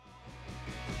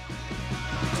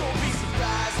Don't be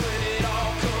surprised when it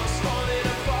all comes falling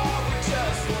apart with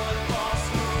just one false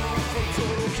move from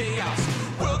total chaos.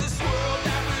 Will this world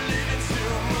that we live in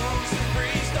still moves and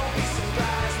breathes? Don't be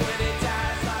surprised when it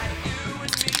dies like you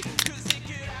and me, 'cause it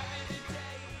could happen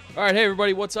today. All right, hey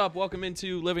everybody, what's up? Welcome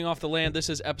into Living Off the Land. This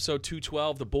is episode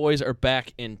 212. The boys are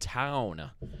back in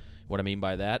town. What I mean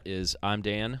by that is I'm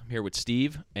Dan, I'm here with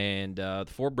Steve, and the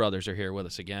four brothers are here with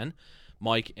us again.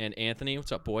 Mike and Anthony.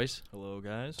 What's up, boys? Hello,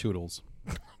 guys. Toodles.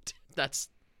 That's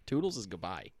Toodles is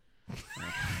goodbye.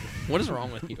 What is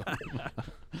wrong with you?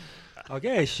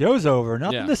 Okay, show's over.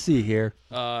 Nothing Yeah. to see here.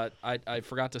 I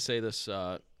forgot to say this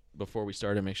before we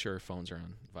started. Make sure phones are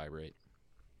on vibrate.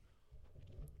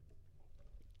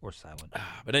 Or silent.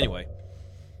 But anyway,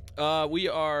 we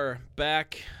are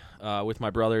back with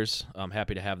my brothers. I'm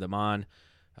happy to have them on.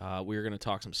 We're going to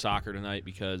talk some soccer tonight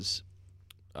because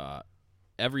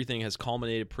everything has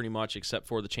culminated pretty much except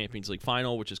for the Champions League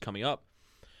final, which is coming up.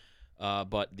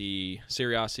 But the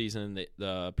Serie A season,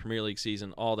 the Premier League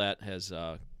season, all that has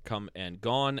come and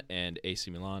gone, and AC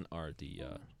Milan are the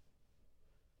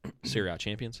Serie A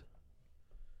champions.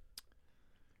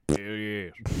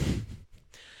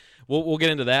 We'll get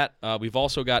into that. We've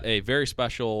also got a very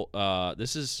special.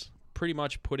 This is pretty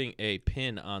much putting a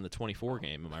pin on the 24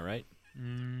 game. Am I right?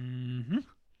 Mm-hmm.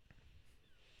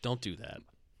 Don't do that.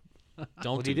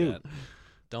 Don't What'd do he do? that.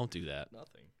 Don't do that.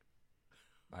 Nothing.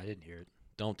 I didn't hear it.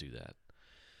 Don't do that.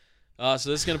 So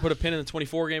this is going to put a pin in the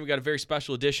 24 game. We got a very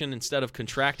special edition. Instead of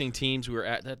contracting teams, we were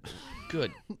at that.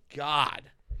 Good God.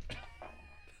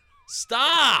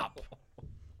 Stop.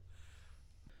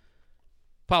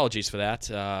 Apologies for that.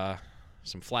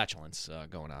 Some flatulence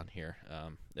going on here.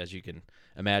 As you can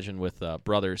imagine with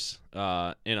brothers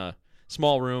in a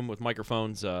small room with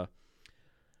microphones,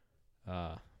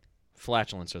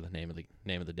 flatulence are the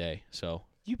name of the day. So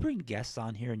You bring guests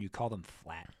on here and you call them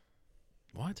flat.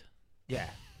 what? Yeah.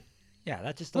 Yeah,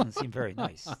 that just doesn't seem very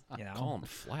nice. You know? Call them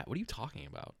flat? What are you talking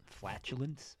about?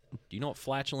 Flatulence? Do you know what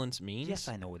flatulence means? Yes,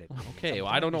 I know what it means. Okay, I'm well,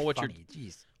 I don't trying to know be what you're- funny.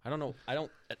 Jeez. I don't know. I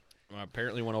don't.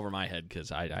 Apparently went over my head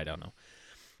because I don't know.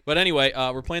 But anyway,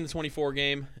 we're playing the 24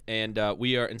 game, and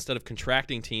we are, instead of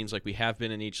contracting teams like we have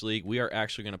been in each league, we are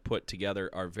actually going to put together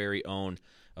our very own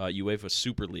UEFA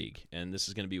Super League, and this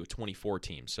is going to be with 24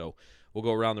 teams. So we'll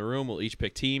go around the room, we'll each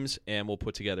pick teams, and we'll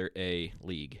put together a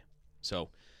league. So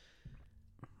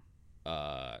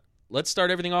let's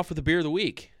start everything off with the beer of the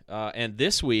week. And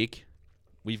this week,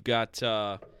 we've got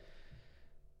not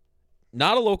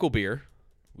a local beer.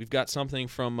 We've got something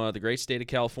from the great state of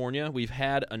California. We've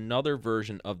had another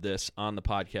version of this on the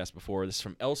podcast before. This is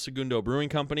from El Segundo Brewing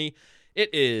Company. It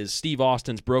is Steve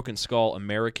Austin's Broken Skull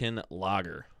American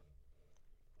Lager.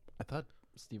 I thought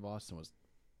Steve Austin was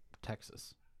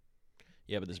Texas.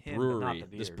 Yeah, but this Him, but not brewery,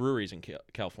 the this beer. brewery's in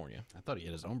California. I thought he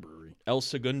had his own brewery. El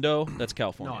Segundo, that's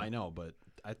California. No, I know, but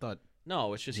I thought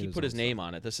No, it's just he His put his own name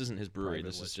on it. This isn't his brewery.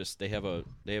 This Privately. is just they have a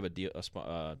deal,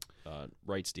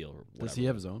 rights deal or whatever. does he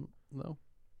have his own though?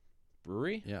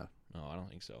 brewery? Yeah. No, I don't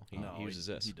think so. He No, uses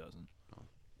this. He doesn't.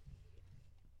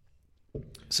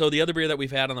 So the other beer that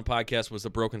we've had on the podcast was the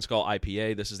Broken Skull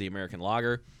IPA. This is the American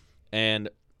Lager, and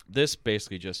this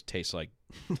basically just tastes like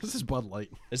This is Bud Light.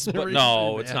 it's Never even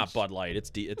no, been it's not asked. Bud Light.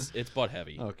 It's Bud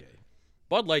Heavy. Okay.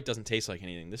 Bud Light doesn't taste like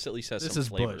anything. This at least has This some is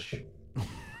flavor. Bush.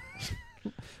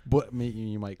 But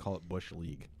you might call it Bush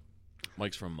League.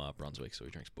 Mike's from Brunswick, so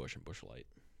he drinks Bush and Bush Light.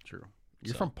 True.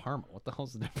 You're So- from Parma. What the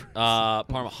hell's the difference?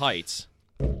 Parma Heights.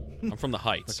 I'm from the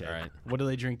Heights. Okay. All right. What do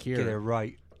they drink here? Get it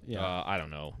right. Yeah. I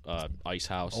don't know. Ice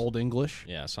House. Old English.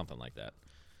 Yeah, something like that.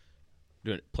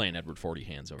 Playing Edward 40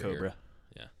 hands over Cobra. here.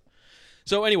 Yeah.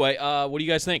 So anyway, what do you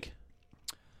guys think?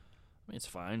 I mean, it's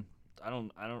fine. I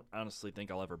don't honestly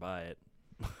think I'll ever buy it.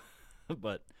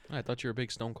 But I thought you were a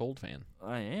big Stone Cold fan.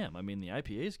 I am. I mean, the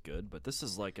IPA is good, but this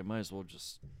is like, I might as well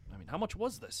just, I mean, how much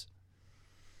was this?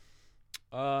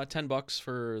 $10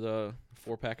 for the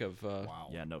 4-pack of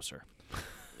Yeah, no, sir.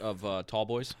 Tall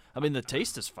Boys. I mean, the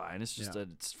taste is fine. It's just Yeah.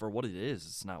 that it's for what it is.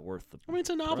 It's not worth the. I mean, it's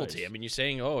a novelty. price. I mean, you're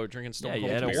saying, oh, we're drinking Stone Yeah, you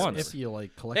Cold had it beer. once. If you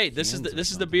like collect. Hey, this is cans the or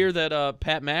this is the something. beer that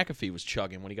Pat McAfee was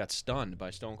chugging when he got stunned by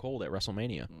Stone Cold at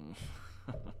WrestleMania.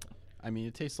 I mean,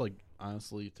 it tastes like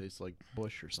honestly, it tastes like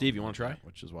Bush or something. Steve, you wanna like try? that,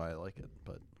 which is why I like it.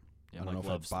 But Yeah, I don't Mike know if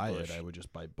loves I'd buy Bush. it. I would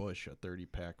just buy Bush, a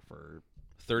 30-pack for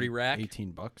 30 rack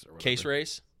 $18 or whatever. case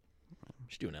race. We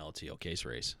should do an LTO case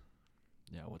race.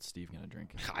 Yeah, what's Steve gonna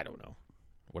drink? I don't know.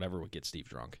 Whatever would get Steve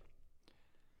drunk.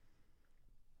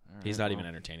 All right, He's not well, even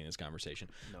entertaining this conversation.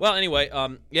 No. Well, anyway,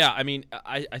 yeah, I mean,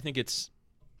 I think it's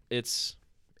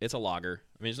a lager.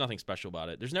 I mean, there's nothing special about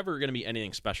it. There's never going to be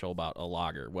anything special about a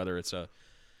lager, whether it's a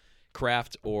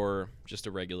craft or just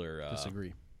a regular.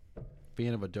 Disagree.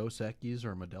 fan of a Dos Equis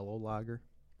or a Modelo lager?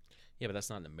 Yeah, but that's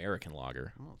not an American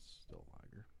lager. Oh, it's still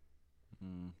lager.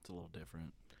 It's a little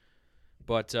different.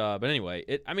 But anyway,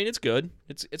 it's good.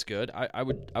 It's good. I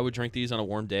would drink these on a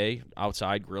warm day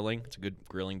outside grilling. It's a good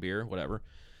grilling beer, whatever.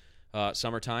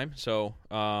 Summertime. So,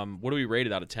 what do we rate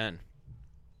it out of 10?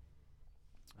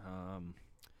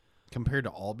 Compared to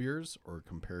all beers or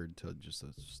compared to just a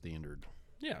standard?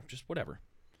 Yeah, just whatever.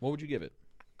 What would you give it?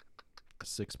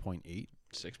 6.8.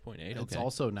 6.8. It's Okay.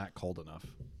 also not cold enough.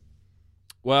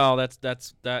 Well, that's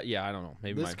that. Yeah, I don't know.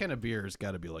 Maybe This kind of beer has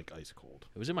got to be like ice cold.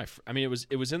 it was in my. It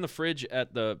was in the fridge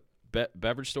at the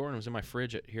beverage store, and it was in my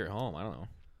fridge here at home. I don't know.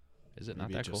 Is it Maybe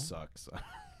not it that just cold? sucks.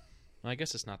 I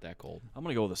guess it's not that cold. I'm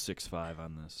gonna go with a 6.5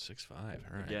 on this. 6.5.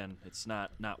 All right. Again, it's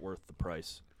not worth the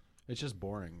price. It's just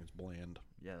boring. It's bland.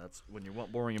 Yeah, that's when you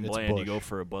want boring and It's bland. You Busch. go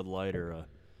for a Bud Light or a.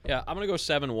 Yeah, I'm gonna go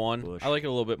 7-1. Busch. I like it a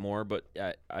little bit more, but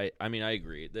I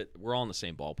agree that we're all in the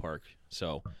same ballpark.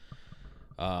 So,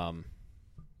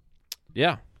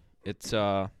 yeah, it's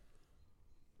that's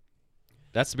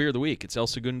the beer of the week. It's El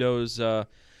Segundo's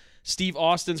Steve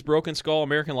Austin's Broken Skull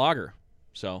American Lager.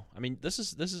 So, this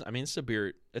is it's a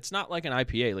beer. It's not like an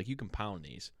IPA. Like you can pound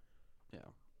these. Yeah.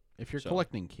 If you're So-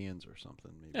 collecting cans or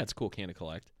something, maybe. Yeah, it's a cool can to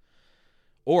collect.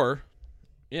 Or,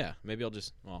 yeah, maybe I'll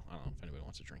just. Well, I don't know if anybody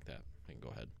wants to drink that. I can go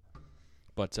ahead.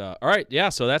 But all right, yeah.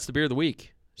 So that's the beer of the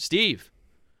week. Steve,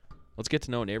 let's get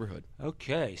to know a neighborhood.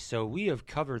 Okay, so we have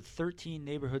covered 13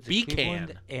 neighborhoods of Beacon.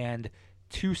 Cleveland and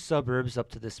 2 suburbs up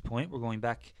to this point. We're going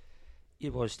back.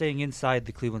 We're staying inside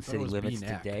the Cleveland thought it city was limits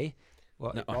BNAC. today.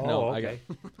 Well, No, I okay.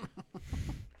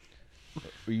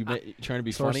 Were you trying to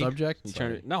be Sore funny? subject? You trying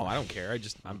Sorry. to, no, I don't care.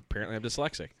 I'm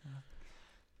dyslexic.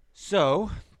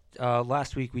 So,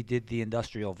 last week we did the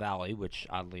Industrial Valley, which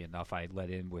oddly enough I let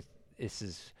in with. This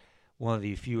is one of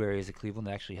the few areas of Cleveland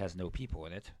that actually has no people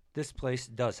in it. This place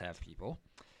does have people.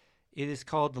 It is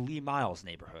called the Lee Miles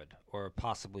neighborhood, or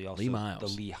possibly also Lee Miles. the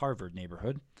Lee Harvard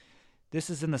neighborhood. This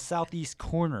is in the southeast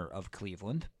corner of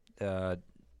Cleveland,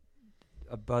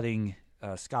 abutting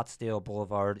Scottsdale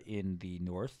Boulevard in the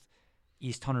north,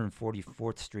 East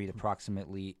 144th Street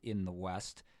approximately in the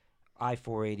west,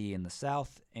 I-480 in the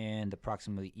south, and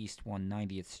approximately East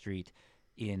 190th Street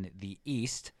in the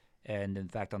east. And in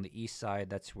fact, on the east side,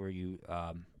 that's where you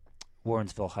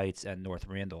Warrensville Heights and North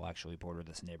Randall actually border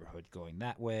this neighborhood going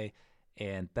that way,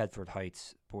 and Bedford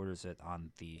Heights borders it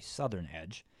on the southern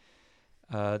edge.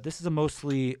 This is a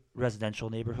mostly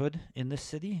residential neighborhood in this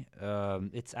city.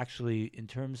 It's actually, in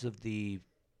terms of the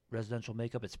residential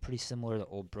makeup, it's pretty similar to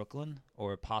Old Brooklyn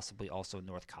or possibly also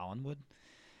North Collinwood.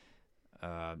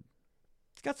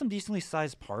 It's got some decently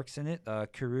sized parks in it.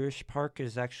 Careerish Park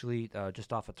is actually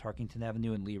just off of Tarkington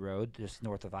Avenue and Lee Road, just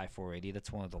north of I-480.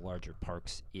 That's one of the larger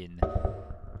parks in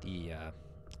the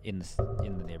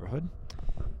neighborhood.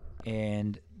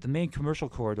 And the main commercial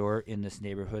corridor in this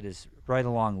neighborhood is right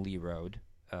along Lee Road.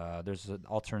 There's an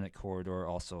alternate corridor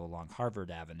also along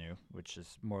Harvard Avenue, which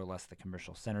is more or less the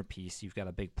commercial centerpiece. You've got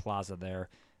a big plaza there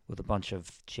with a bunch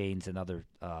of chains and other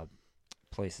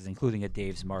places, including a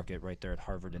Dave's Market right there at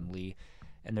Harvard and Lee.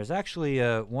 And there's actually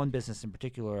one business in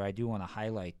particular I do want to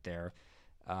highlight there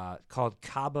called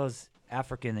Kaba's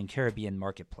African and Caribbean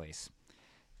Marketplace.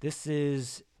 This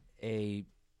is a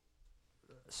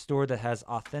store that has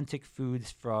authentic foods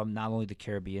from not only the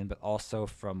Caribbean but also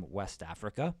from West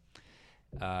Africa.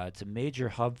 It's a major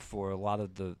hub for a lot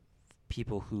of the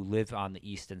people who live on the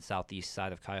east and southeast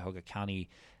side of Cuyahoga County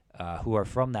who are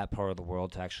from that part of the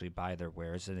world to actually buy their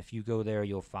wares. And if you go there,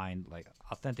 you'll find like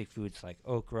authentic foods like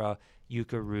okra,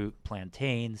 yucca root,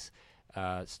 plantains,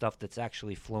 stuff that's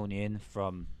actually flown in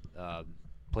from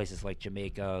places like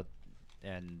Jamaica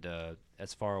and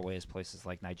as far away as places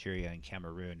like Nigeria and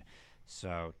Cameroon.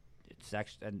 So it's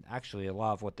actually a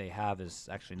lot of what they have is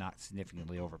actually not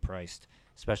significantly overpriced,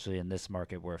 especially in this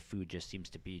market where food just seems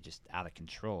to be just out of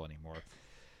control anymore.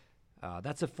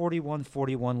 That's a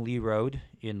 4141 Lee Road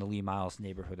in the Lee Miles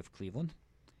neighborhood of Cleveland.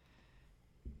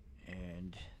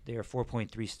 And they are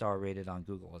 4.3 star rated on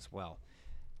Google as well.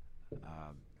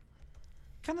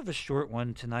 Kind of a short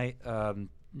one tonight.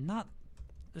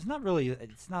 It's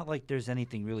not like there's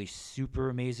anything really super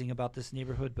amazing about this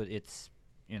neighborhood, but it's,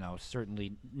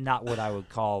 certainly not what I would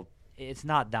call, it's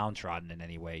not downtrodden in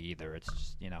any way either. It's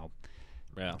just, Yeah.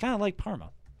 kind of like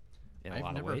Parma in a I've lot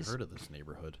of never ways. heard of this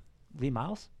neighborhood. Lee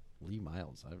Miles? Lee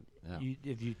Miles. Yeah.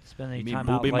 If you spend any mean time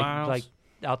out Booby like Miles?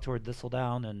 out toward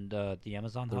Thistledown and the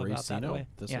Amazon the hub out that Racino? way.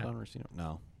 Thistledown Racino?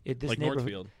 No. This Like neighborhood,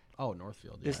 Northfield. Oh,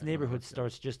 Northfield. Yeah, This I know neighborhood Northfield.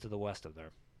 starts just to the west of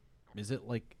there. Is it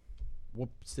like, what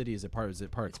city is it part of? Is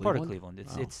it part It's of part Cleveland? of Cleveland.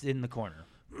 It's Oh. it's in the corner.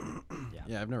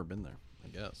 Yeah, I've never been there, I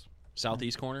guess.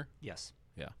 Southeast corner. Yes.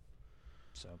 Yeah.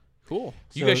 So Cool.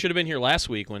 You So- guys should have been here last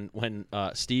week when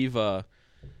Steve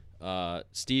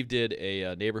did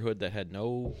a neighborhood that had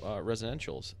no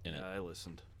residentials in it. I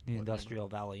listened. The Industrial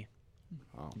Valley.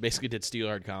 Basically, did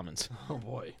Steelyard Commons. Oh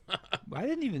boy. I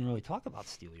didn't even really talk about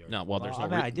Steelyard. No, well, there's I no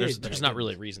mean, I did, there's, but there's I not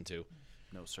really a didn't. reason to.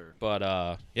 No, sir. But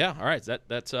yeah, all right.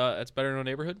 That's better than a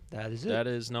neighborhood. That is it. That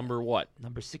is number what?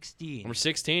 Number 16. Number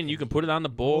 16. You can put it on the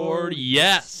board.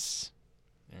 Yes.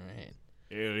 All right.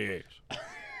 It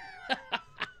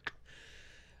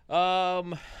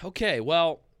is. Okay.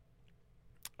 Well,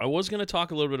 I was going to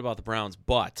talk a little bit about the Browns,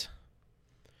 but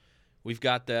we've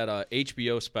got that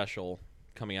HBO special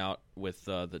coming out with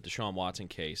the Deshaun Watson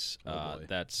case. boy.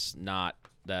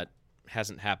 That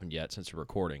hasn't happened yet since the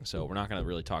recording, so we're not going to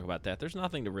really talk about that. There's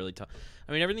nothing to really talk.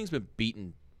 I mean, everything's been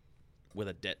beaten with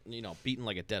a beaten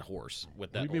like a dead horse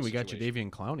with that. What do you whole mean we got you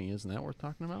situation. Davian Clowney? Isn't that worth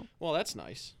talking about? Well, that's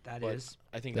nice. That but is.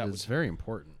 I think That that is was very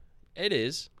important it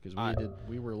is because I-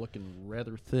 we were looking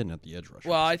rather thin at the edge rush.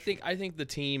 Well, I think the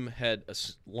team had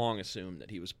long assumed that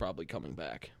he was probably coming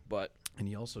back, but and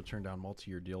he also turned down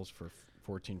multi-year deals for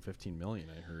 14-15 million.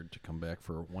 I heard to come back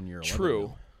for 1 year. 11 true.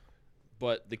 mil.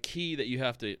 But the key that you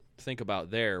have to think about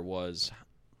there was,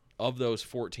 of those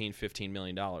 $14-15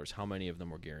 million, how many of them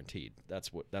were guaranteed?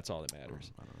 That's all that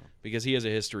matters. I don't know. Because he has a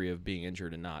history of being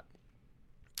injured and not,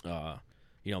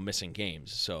 missing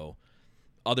games. So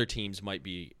other teams might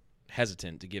be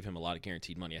hesitant to give him a lot of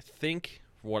guaranteed money. I think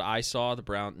from what I saw, the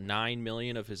 $9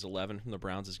 million of his 11 from the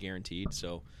Browns is guaranteed.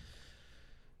 So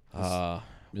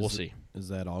we'll see. Is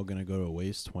that all going to go to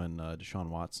waste when Deshaun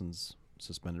Watson's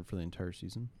suspended for the entire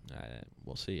season?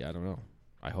 We'll see. I don't know.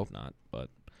 I hope not, but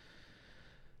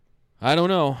I don't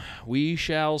know. We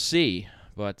shall see.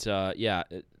 But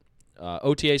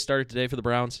OTA started today for the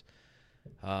Browns.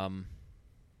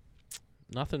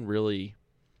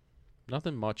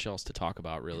 Nothing much else to talk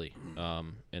about really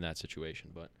in that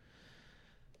situation.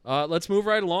 But let's move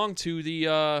right along to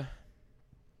the.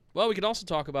 Well, we could also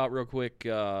talk about real quick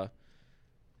the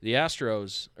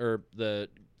Astros or the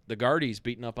Guardies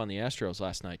beating up on the Astros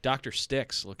last night. Dr.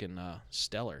 Sticks looking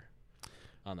stellar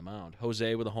on the mound.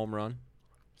 Jose with a home run.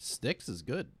 Sticks is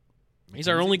good. He's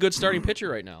our only good starting pitcher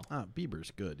right now.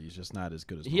 Bieber's good. He's just not as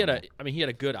good as He had normal.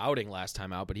 a good outing last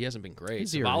time out, but he hasn't been great.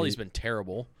 He's Savali's irritating. been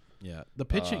terrible. Yeah, the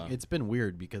pitching it's been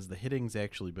weird because the hitting's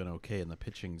actually been okay and the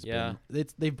pitching's Yeah. been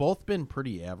they've both been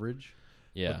pretty average.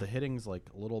 Yeah. But the hitting's like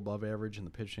a little above average and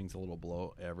the pitching's a little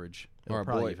below average. Or It'll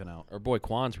probably even out. Our boy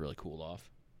Kwan's really cooled off.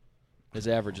 His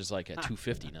average is like at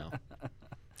 250 now.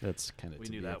 That's kind of We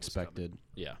to knew be that was coming. expected.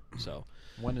 Yeah. So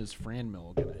When is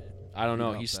Franmil gonna hit? I don't know.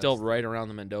 Heat up, He's still that's- right around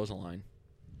the Mendoza line.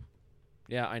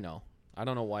 Yeah, I know. I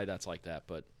don't know why that's like that,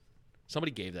 but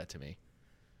somebody gave that to me.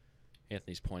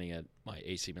 Anthony's pointing at my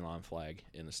AC Milan flag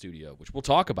in the studio, which we'll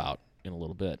talk about in a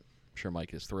little bit. I'm sure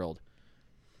Mike is thrilled.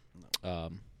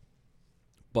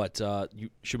 But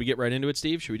should we get right into it,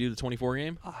 Steve? Should we do the 24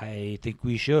 game? I think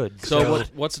we should. So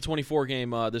what's the 24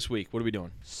 game this week? What are we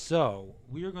doing? So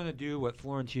we are going to do what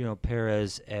Florentino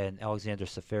Perez and Alexander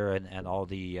Safarin and all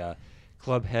the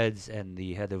club heads and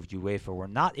the head of UEFA were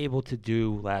not able to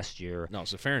do last year. No,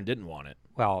 so Farron didn't want it.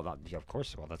 Well, yeah, of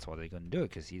course. Well, that's why they couldn't do it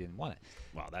because he didn't want it.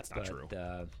 Well, that's not true. Okay,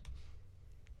 are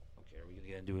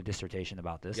we going to do a dissertation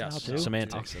about this Yes, now too?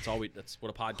 semantics. That's what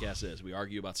a podcast is. We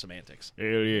argue about semantics. It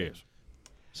is.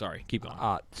 Sorry, keep going.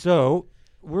 So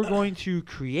we're going to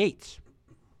create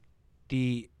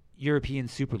the European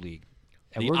Super League.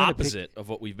 And the we're gonna pick- opposite of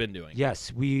what we've been doing.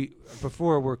 Yes,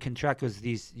 before we're contracted.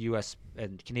 These U.S.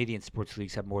 and Canadian sports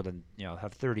leagues have more than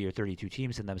have 30 or 32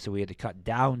 teams in them, so we had to cut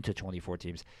down to 24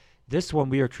 teams. This one,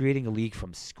 we are creating a league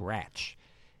from scratch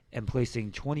and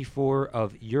placing 24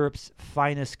 of Europe's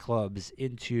finest clubs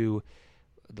into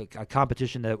a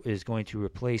competition that is going to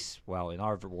replace, well, in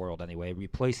our world anyway,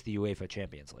 replace the UEFA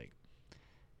Champions League.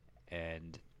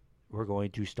 And we're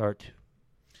going to start.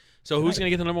 So who's going to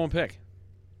get the number one pick?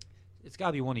 It's got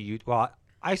to be one of you. Well,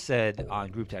 I said on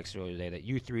group text earlier today that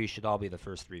you three should all be the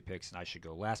first three picks, and I should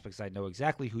go last because I know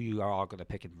exactly who you are all going to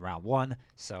pick in round one.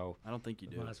 So I don't think you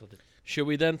do. might as well just- Should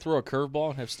we then throw a curveball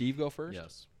and have Steve go first?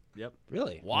 Yes. Yep.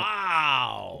 Really?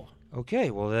 Wow. Okay.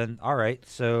 Well then, all right.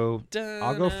 So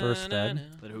I'll go first then.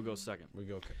 Then who goes second? We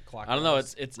go clock. I don't know.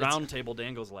 It's Round table.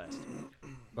 Dan goes last.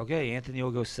 Okay, Anthony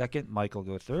will go second. Mike will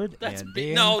go third. That's and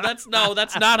bi- Dan- that's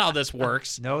not how this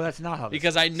works. No, that's not how. This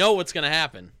Because I know what's going to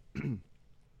happen.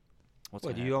 What's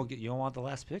What, gonna you happen? don't want the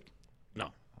last pick?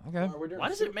 No. Okay. Why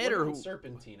does it matter who?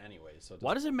 Serpentine anyway? So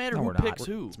Why does it matter No, who we're not. picks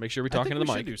who? Let's make sure we I talking think to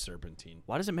the we mic. should do serpentine?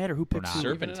 Why does it matter who picks not. who?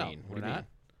 Serpentine. What We're do you not? mean?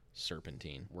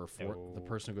 Serpentine. We're the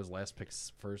person who goes last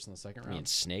picks first in the second I mean round.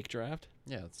 snake draft?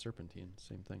 Yeah, it's serpentine.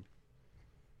 Same thing.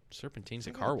 Serpentine's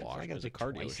a car wash. I got It's to a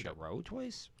car twice in a dealership. row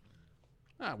twice.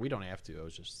 We don't have to. It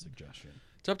was just a suggestion.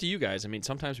 It's up to you guys. I mean,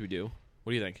 sometimes we do.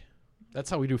 What do you think? That's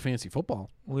how we do fantasy football.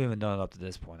 We haven't done it up to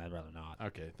this point. I'd rather not.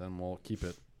 Okay, then we'll keep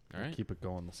it. All right. Keep it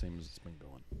going the same as it's been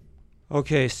going.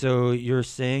 Okay, so you're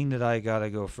saying that I gotta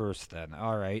go first then.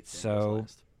 All right, Dan goes so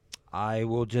last. I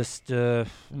will just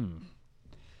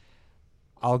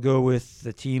I'll go with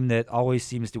the team that always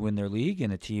seems to win their league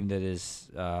and a team that is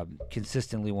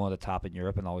consistently one of the top in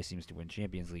Europe and always seems to win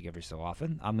Champions League every so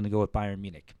often. I'm going to go with Bayern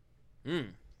Munich.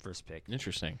 First pick.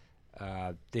 Interesting.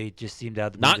 They just seem to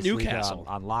have the Not Bundesliga Newcastle.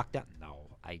 on lockdown. No,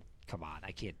 come on,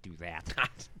 I can't do that.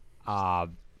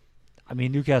 I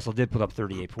mean, Newcastle did put up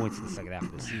 38 points in the second half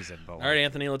of the season. But All right,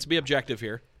 Anthony, let's be objective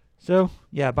here. So,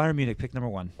 yeah, Bayern Munich, pick number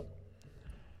 1.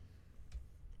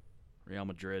 Real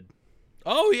Madrid.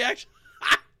 Oh, he actually.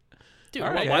 Dude,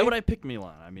 All right. why would I pick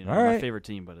Milan? I mean, All they're my right. favorite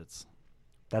team, but it's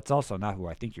That's also not who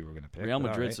I think you were going to pick. Real but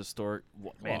all Madrid's right. historic.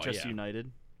 Manchester yeah.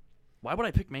 United. Why would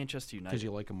I pick Manchester United? Because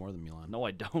you like him more than Milan. No,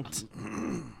 I don't.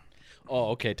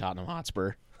 Oh, okay, Tottenham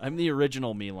Hotspur. I'm the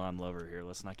original Milan lover here.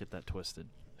 Let's not get that twisted.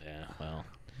 Yeah, well.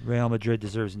 Real Madrid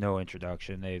deserves no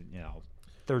introduction. They've,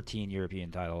 13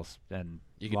 European titles and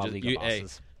You can La just, Liga hey,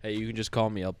 bosses. you can just call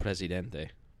me El Presidente.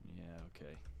 Yeah,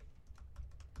 okay.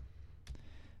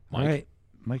 All Mike? right,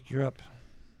 Mike, you're up.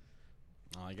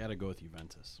 Oh, I got to go with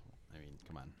Juventus. I mean,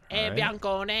 come on. All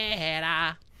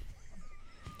right.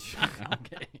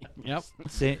 Okay. Yep.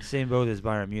 Same boat as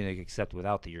Bayern Munich, except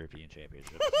without the European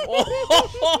Championship.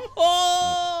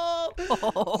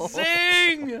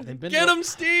 Sing! They've been Get to- him,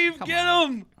 Steve! Come Get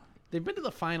on. him! They've been to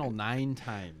the final 9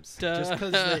 times. Da- Just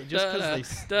because they.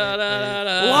 da- da-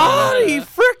 da- Bloody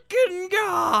frickin'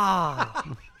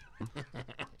 God!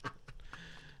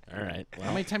 All right.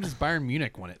 How many times has Bayern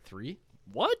Munich won it? 3?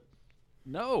 What?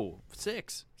 No,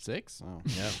 6. 6? Oh,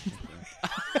 Yeah.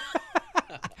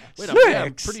 Wait, I'm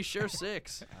 6? pretty sure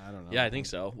 6. I don't know. Yeah, I think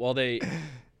so. Well, they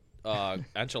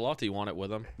Ancelotti won it with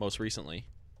them most recently.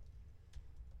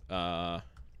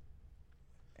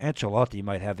 Ancelotti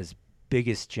might have his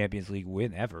biggest Champions League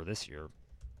win ever this year,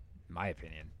 in my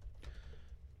opinion.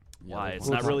 Yeah, Why? they've It's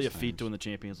won not really a times. feet to win the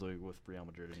Champions League with Real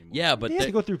Madrid anymore. Yeah, but They have they-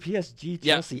 to go through PSG,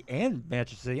 Yeah. Chelsea, and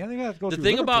Manchester City. I think they have to go the through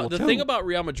thing Liverpool, about the too. thing about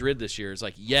Real Madrid this year is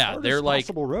like, yeah, Hardest they're like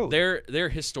possible road. they're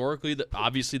historically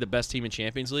obviously the best team in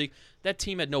Champions League. That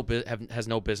team has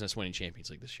no business winning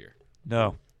Champions League this year.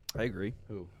 No. I agree.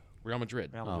 Who? Real Madrid.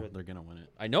 Real Oh, Madrid. they're going to win it.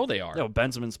 I know they are. No,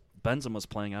 Benzema's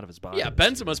playing out of his body. Yeah,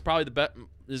 Benzema's probably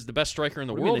the best striker in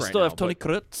the What do you world mean? They right still now. have Tony but-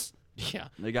 Kroos. Yeah,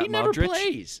 They got he never Modric.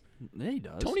 plays. Yeah, he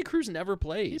does. Tony Cruz never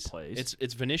plays. He plays.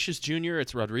 It's Vinicius Jr.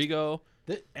 It's Rodrigo.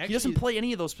 He doesn't play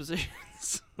any of those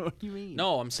positions. What do you mean?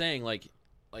 No, I'm saying like,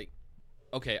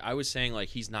 okay, I was saying like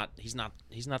he's not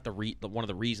the one of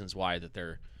the reasons why that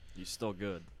they're. He's still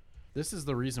good. This is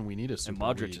the reason we need a Super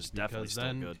Modric League, is definitely because still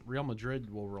then good. Real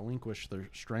Madrid will relinquish their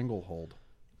stranglehold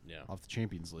Yeah. off the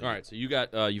Champions League. All right, so you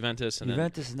got Juventus and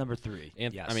Juventus is number 3.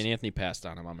 then Yes. Anthony passed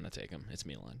on him. I'm going to take him. It's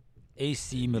Milan.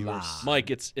 AC Milan. Mike,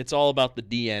 it's all about the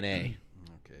DNA.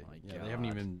 Okay. My Yeah,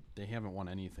 God. they haven't won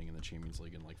anything in the Champions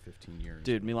League in like 15 years.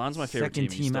 Dude, Milan's my favorite Second team.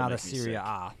 and you team still out of make me Serie sick.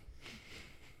 A.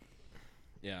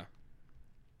 Yeah.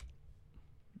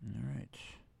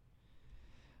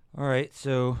 All right,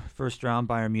 so first round,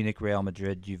 Bayern Munich, Real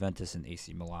Madrid, Juventus, and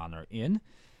AC Milan are in.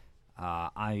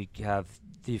 I have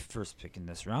the first pick in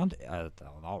this round, in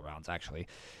all rounds, actually.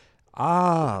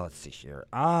 Let's see here.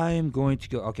 I'm going to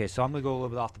go, okay, so I'm going to go a little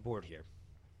bit off the board here.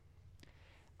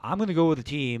 I'm going to go with a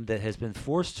team that has been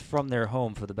forced from their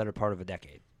home for the better part of a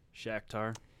decade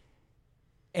Shakhtar.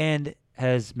 and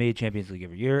has made Champions League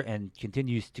every year and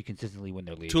continues to consistently win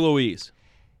their league. Toulouse.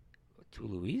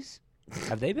 Toulouse?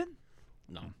 Have they been?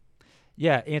 No.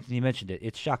 Yeah, Anthony mentioned it.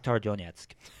 It's Shakhtar Donetsk.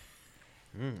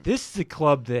 This is a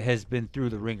club that has been through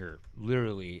the ringer,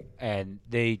 literally, and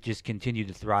they just continue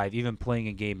to thrive, even playing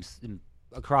in games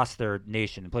across their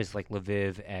nation, in places like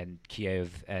Lviv and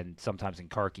Kiev, and sometimes in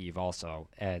Kharkiv also.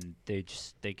 And they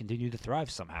continue to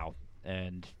thrive somehow.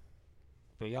 And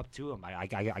big up to them. I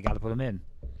got to put them in.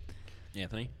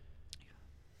 Anthony.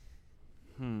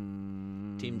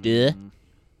 Team D.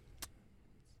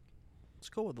 Let's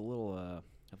go with a little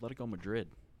Atletico Madrid.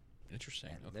 Interesting.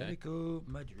 Okay. Atletico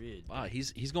Madrid. Wow,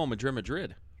 he's going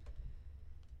Madrid.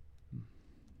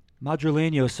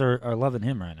 Madrileños are loving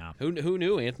him right now. Who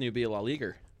knew Anthony would be a La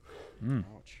Liga?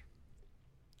 Ouch.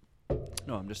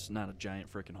 No, I'm just not a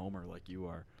giant freaking homer like you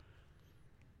are.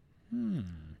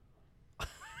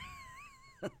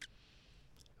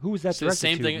 Who was that It's the directed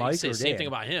same to, thing. Mike Same or thing Dan?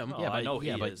 about him. Oh, I know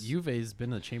he but is. Juve's been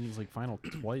to the Champions League final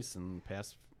twice in the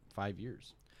past 5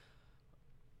 years.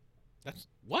 That's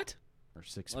what? or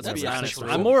 6. Let's Let's be be honest, honest. for I'm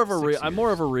real. more of a 6 I'm more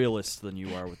years. of a realist than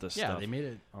you are with this Yeah, stuff. they made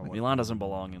it. Milan doesn't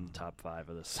belong in the top 5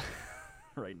 of this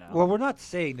right now. Well, we're not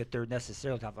saying that they're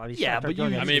necessarily top. I mean, Yeah, Shakhtar but you-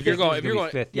 Donetsk I mean, if is you're going, gonna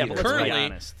be fifth yeah, either, but let's be right? currently,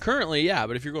 honest. currently, yeah.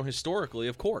 But if you're going historically,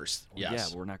 of course, Well, yes.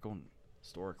 Yeah, we're not going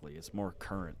historically. It's more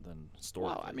current than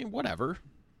historically. Well, I mean, whatever.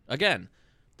 Again,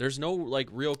 there's no like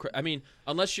real. I mean,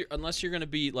 unless you're going to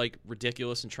be like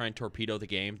ridiculous and try and torpedo the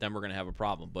game, then we're going to have a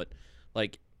problem. But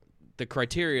like, the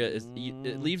criteria is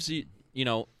it leaves you. You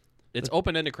know, it's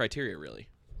open-ended criteria. Really,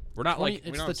 we're not like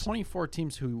It's we're the not, 24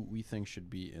 teams who we think should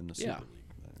be in the Super Yeah.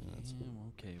 League. That's,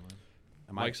 okay. Well,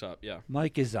 am I- Mike's up. Yeah.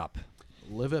 Mike is up.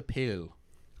 Liverpool.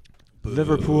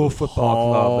 Liverpool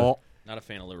Football Club. Not a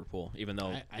fan of Liverpool, even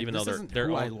though This they're isn't their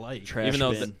who I own, like. Trash even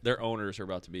though bin. their owners are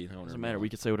about to be. Doesn't matter. We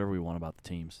can say whatever we want about the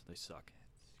teams. They suck.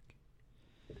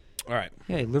 All right.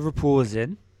 Okay, Liverpool is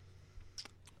in.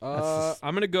 I'm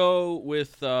gonna go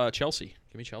with Chelsea.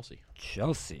 Give me Chelsea.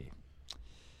 Chelsea.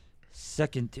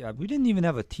 Second, we didn't even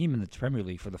have a team in the Premier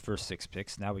League for the first 6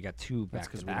 picks. Now we got 2 That's back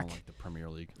because to we back. don't like the Premier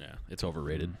League. Yeah, it's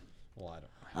overrated. Well,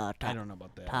 I don't know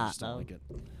about that. I just don't like it.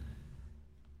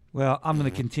 Well, I'm going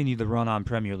to continue the run on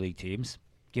Premier League teams.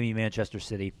 Give me Manchester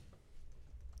City.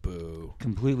 Boo.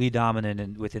 Completely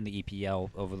dominant within the EPL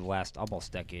over the last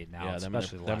almost decade now, Yeah,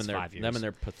 especially the last 5 years. them and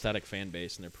their pathetic fan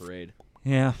base and their parade.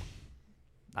 Yeah,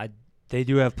 they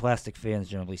do have plastic fans,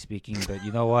 generally speaking, but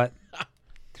you know what?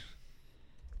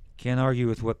 Can't argue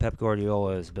with what Pep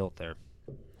Guardiola has built there.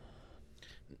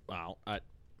 Wow,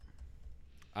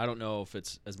 I don't know if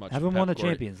it's as much. Haven't Pep won a Guardi-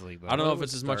 Champions League, though. I don't know Well, if it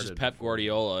it's as much as started Pep before.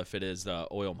 Guardiola, if it is the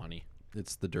oil money.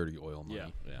 It's the dirty oil money.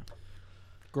 Yeah.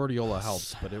 Guardiola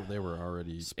helps, but they were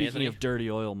already. Speaking Anthony? of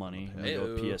dirty oil money, I'm gonna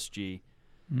go Hey-o. PSG.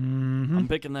 Mm-hmm. I'm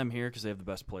picking them here because they have the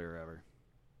best player ever.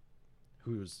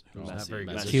 Who's Oh, not Messi, very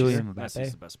good. Messi. this year. Kylian Messi's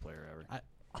Mbappe. the best player ever.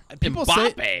 People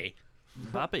say, Mbappe.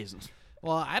 Mbappe's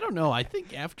well, I don't know. I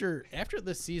think after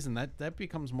this season, that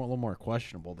becomes a little more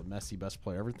questionable. The Messi best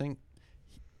player ever thing.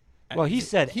 Well, he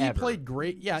said he ever. played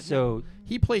great. Yeah, So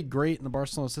he played great in the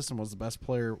Barcelona system. Was the best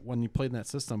player when he played in that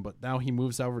system. But now he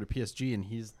moves over to PSG, and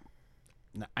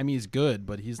he's good,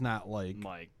 but he's not like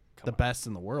Mike. the best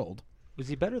in the world. was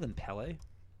he better than Pele?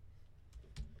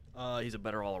 He's a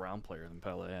better all-around player than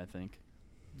Pele, I think.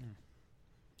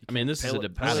 I mean, this is a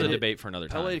Pele- debate for another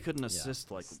time. Pele couldn't assist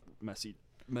like Messi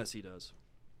does.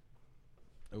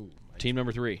 Oh, Team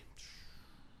number 3.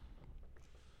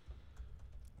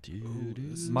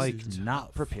 Mike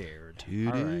not prepared.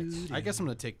 All right. I guess I'm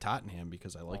gonna take Tottenham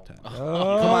because I like Tottenham. Come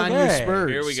Come on, you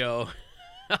Spurs. Here we go.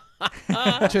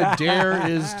 To dare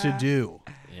is to do.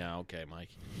 Yeah. Okay, Mike.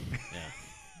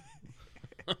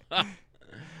 Yeah.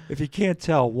 If you can't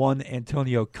tell, one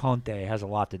Antonio Conte has a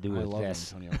lot to do I with love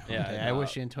this. Antonio Conte. Yeah, I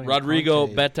wish Antonio Rodrigo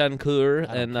Conte, Betancourt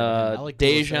I don't and care, man. I like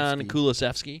Dejan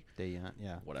Kulusevski.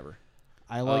 Yeah, Whatever.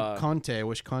 I like Conte. I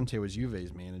wish Conte was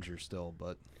Juve's manager still,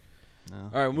 but no.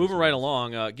 All right, moving right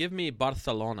along. Give me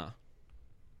Barcelona.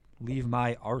 Leave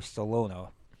my Barcelona.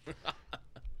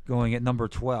 Going at number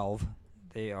 12.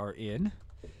 They are in.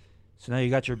 So now you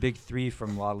got your big 3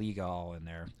 from La Liga all in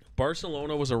there.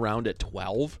 Barcelona was around at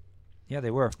 12. Yeah, they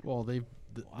were. Well, they've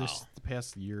the Wow.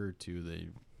 past year or two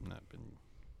they've not been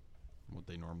what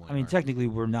they normally. I mean, are. technically,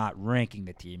 we're not ranking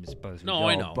the teams, but as we No, go,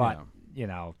 I know. But Yeah. you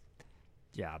know,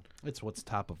 yeah. It's what's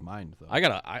top of mind though. I'm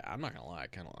not gonna lie.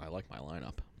 I like my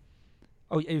lineup.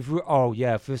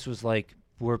 If this was like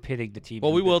we're pitting the teams.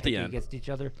 Well, we we've been will at the picking end. against each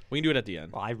other. We can do it at the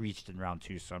end. Well, I reached in round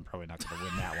 2, so I'm probably not going to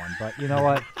win that one. But you know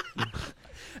what?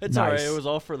 It's all right. Nice. It was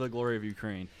all for the glory of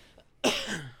Ukraine.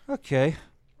 Okay,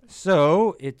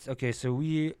 so it's okay. So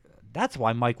that's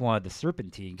why Mike wanted the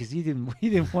Serpentine because he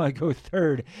didn't want to go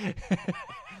third.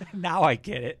 Now I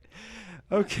get it.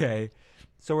 Okay,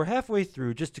 so we're halfway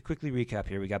through. Just to quickly recap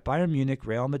here, we got Bayern Munich,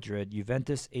 Real Madrid,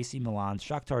 Juventus, AC Milan,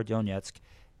 Shakhtar Donetsk,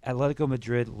 Atletico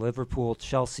Madrid, Liverpool,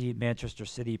 Chelsea, Manchester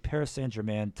City, Paris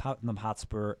Saint-Germain, Tottenham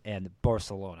Hotspur, and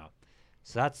Barcelona.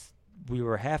 So we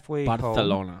were halfway home.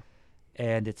 Barcelona.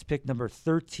 And it's pick number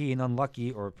 13,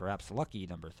 unlucky, or perhaps lucky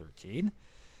number 13.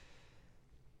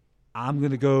 I'm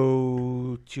going to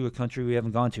go to a country we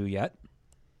haven't gone to yet,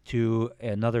 to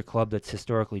another club that's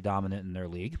historically dominant in their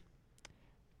league.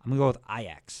 I'm going to go with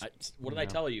Ajax. What did I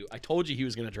tell you? I told you he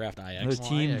was going to draft Ajax. Another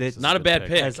team Ajax that is Not a good bad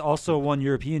pick. has also won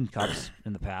European Cups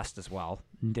in the past as well.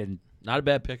 And Not a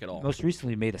bad pick at all. most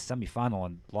recently made a semifinal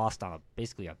and lost on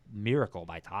basically a miracle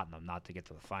by Tottenham not to get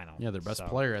to the final. Yeah, their best So,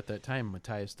 player at that time,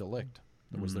 Matthias de Ligt,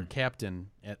 that was their captain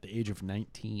at the age of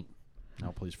 19. Now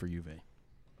plays for Juve.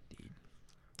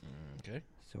 Okay.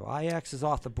 So Ajax is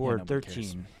off the board, nobody cares.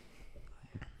 13.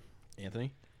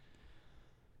 Anthony?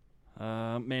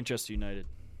 Manchester United.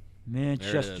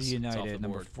 Manchester is. It's off United, the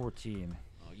number board. 14.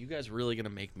 Oh, you guys really gonna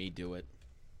make me do it?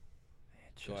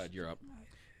 Go ahead, you're up.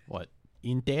 What?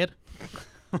 Inter?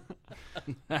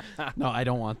 No, I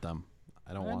don't want them.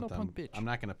 I don't want no them. punk bitch. I'm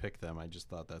not gonna pick them. I just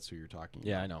thought that's who you're talking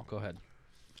Yeah, I about. know. Go ahead.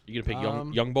 You gonna pick young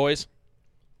Um, young boys?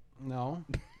 No.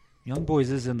 Young Boys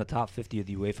is in the top 50 of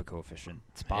the UEFA coefficient.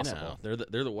 It's I know. possible.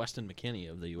 They're the Weston McKinney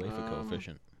of the UEFA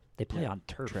coefficient. They play on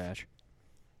turf. Trash.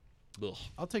 Ugh.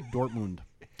 I'll take Dortmund.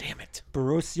 Damn it.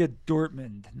 Borussia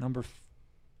Dortmund, number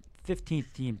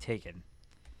 15th team taken.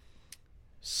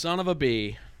 Son of a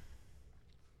bee.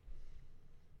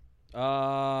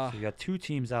 So you got 2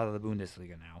 teams out of the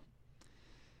Bundesliga now.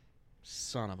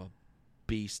 Son of a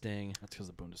bee sting. That's because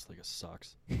the Bundesliga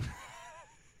sucks.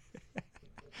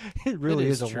 It really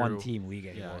is is a true. one-team league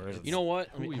anymore. Yeah, isn't You it? know what?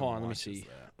 Who even Hold on. Let me watches see.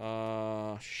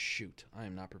 that? Shoot. I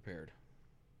am not prepared.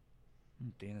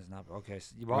 Dana's not okay.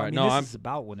 So, well, All I right, mean, no, this I'm- is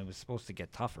about when it was supposed to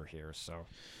get tougher here. So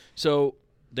So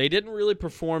they didn't really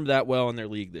perform that well in their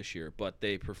league this year, but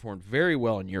they performed very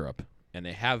well in Europe, and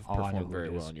they have Oh, I know performed who very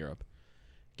it well is. in Europe.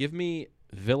 Give me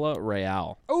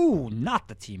Villarreal. oh, not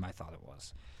the team I thought it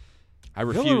was. I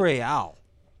refuse. Villarreal.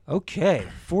 Okay,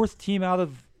 4th team out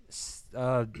of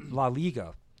La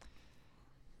Liga.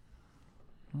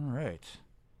 All right.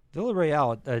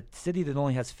 Villarreal, a city that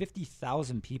only has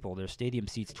 50,000 people. Their stadium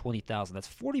seats 20,000. That's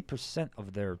 40%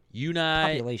 of their.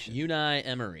 Population. Unai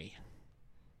Emery.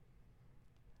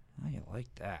 How you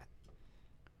like that?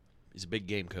 He's a big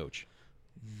game coach.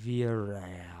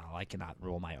 Villarreal. I cannot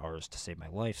roll my R's to save my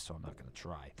life, so I'm not going to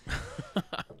try.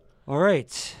 All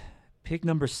right. Pick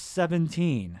number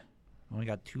 17. Only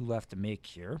got 2 left to make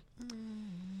here.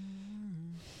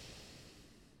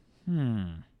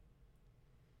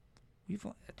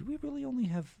 Do we really only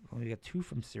have? Well, we got 2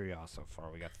 from Serie A so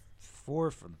far. We got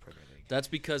 4 from the Premier League. That's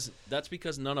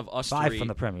because none of us 5 three. from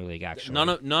the Premier League, actually.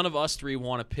 None of us three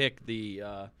want to pick the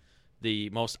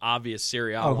most obvious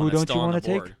Serie A Oh, one who that's don't still you on wanna the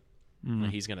take? board.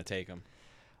 And he's gonna take him.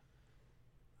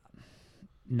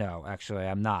 No, actually,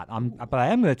 I'm not. But I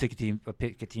am going to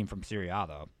pick a team from Serie A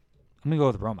though. I'm going to go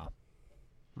with Roma.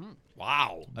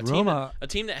 Wow, Roma- a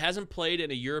team that hasn't played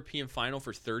in a European final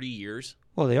for 30 years.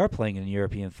 Well, they are playing in the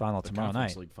European final tomorrow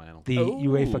Conference night. League final. The Oh.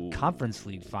 UEFA Conference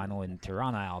League final in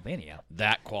Tirana, Albania.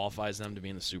 That qualifies them to be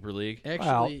in the Super League. Well,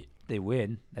 Actually, they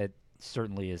win. It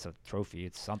certainly is a trophy.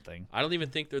 It's something. I don't even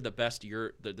think they're the best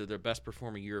they're the best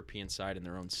performing European side in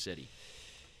their own city.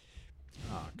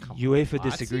 come UEFA on.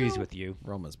 disagrees Lazio? with you.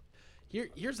 Roma's.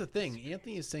 Here's the thing.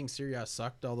 Anthony is saying Serie A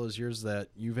sucked all those years that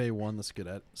Juve won the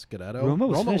Scudetto. Roma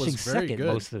was finishing very second good.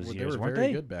 most of those They years, were weren't very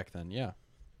they? good back then. Yeah.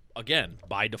 Again,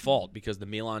 by default, because the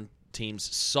Milan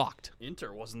teams sucked.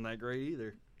 Inter wasn't that great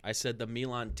either. I said the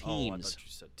Milan Oh, I teams. thought you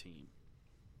said team.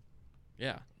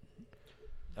 Yeah.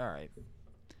 All right.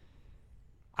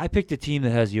 I picked a team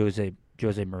that has Jose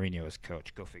Mourinho as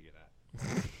coach. Go figure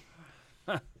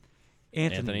that.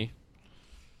 Anthony.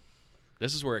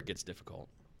 This is where it gets difficult.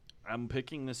 I'm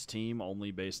picking this team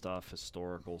only based off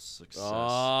historical success.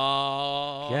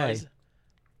 Oh. Okay.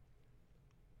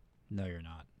 No, you're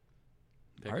not.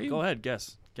 Pick Are it. you? Go ahead,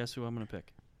 guess. Guess who I'm going to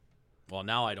pick. Well,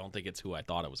 now I don't think it's who I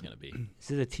thought it was going to be.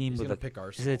 Is it a team He's with gonna a pick Is it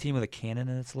Arsenal. a team with a cannon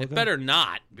in its logo? It better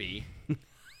not be.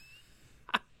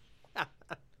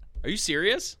 Are you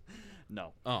serious?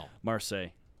 No. Oh. Marseille.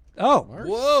 Oh,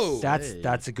 Whoa.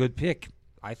 that's a good pick,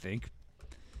 I think.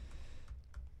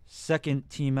 Second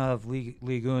team out of Ligue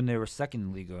 1. They were second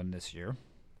in Ligue 1 this year.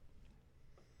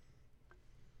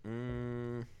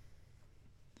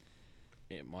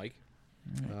 Yeah, Mike.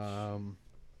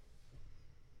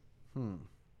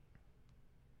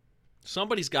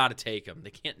 Somebody's got to take them. They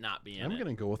can't not be in I'm it.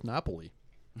 gonna go with Napoli.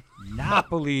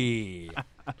 Napoli,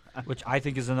 which I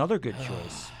think is another good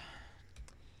choice.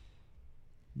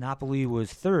 Napoli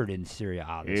was third in Serie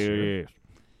A this year.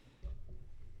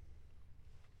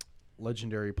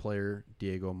 Legendary player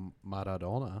Diego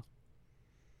Maradona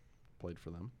played for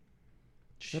them.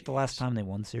 Is that the last time they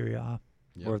won Serie A?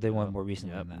 Or have they won more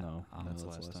recently Yep, than that? no. Oh. That's No,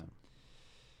 the last time.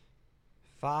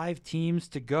 5 teams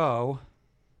to go.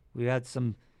 We're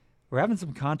having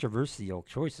some controversial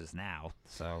choices now.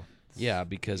 So Yeah,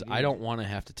 because I don't want to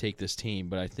have to take this team,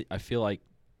 but I feel like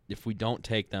if we don't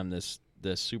take them, this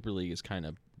Super League is kind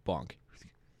of bunk.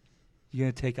 you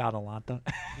gonna take Atalanta?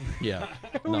 Yeah.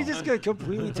 Are we just gonna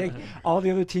completely take all the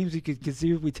other teams we could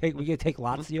consider? We gonna take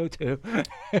Lazio too.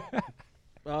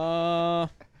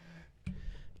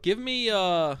 Give me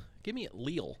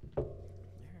Lille.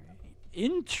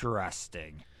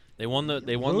 Interesting. They won Los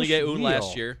Ligue 1 last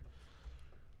Lille. year.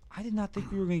 I did not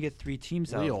think we were gonna get 3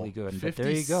 teams out of Lille, Ligue 1, but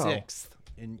there you go. 56th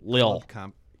in Lille.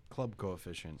 club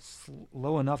coefficient.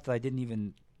 Low enough that I didn't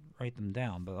even write them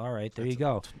down, but all right, there you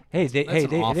go. Hey, that's an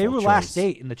they awful were last choice.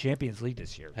 8 in the Champions League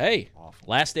this year. Hey, Awful.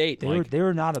 last 8. They Mike.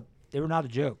 were not a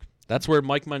joke. That's where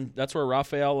that's where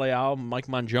Rafael Leao, Mike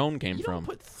Monjone came You from. don't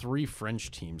put 3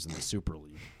 French teams in the Super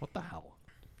League. What the hell?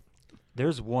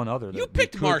 There's one other. That You we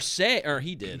picked could- Marseille, or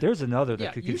he did. There's another that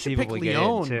Yeah, could you should pick conceivably get in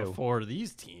Lyon too. before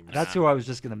these teams. That's who I was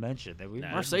just going to mention. That we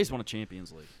Marseille's won a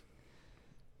Champions League.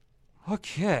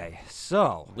 Okay,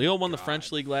 so Lyon won the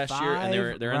French league last year, and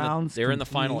they're 5 in rounds the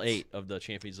final complete. 8 of the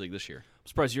Champions League this year. I'm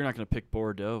surprised you're not going to pick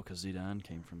Bordeaux because Zidane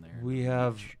came from there. we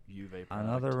have Juve product.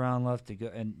 another round left to go.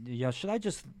 And should I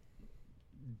just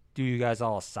do you guys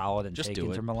all a solid and Just take do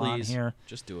Inter it, Milan please. here,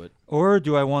 Just do it. or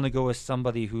do I want to go with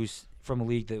somebody who's from a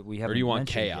league that we haven't Or do you want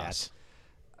mentioned chaos?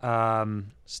 yet?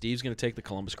 Steve's going to take the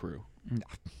Columbus Crew.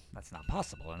 That's not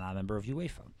possible. I'm not a member of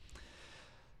UEFA.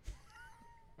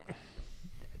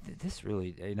 This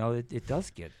really, it does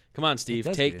get. Come on, Steve.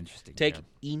 does Take get interesting take here.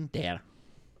 Inter.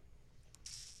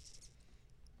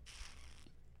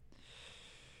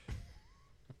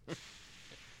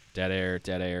 Dead air,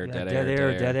 dead air, Yeah, dead dead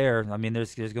air, dead air. I mean,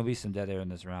 there's going to be some dead air in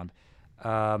this round.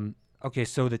 Okay,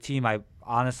 so the team I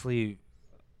honestly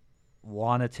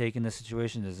want to take in this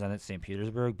situation is Zenit St.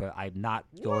 Petersburg, but I'm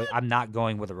not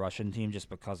going with a Russian team just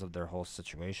because of their whole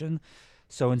situation.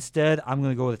 So instead, I'm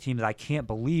going to go with a team that I can't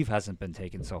believe hasn't been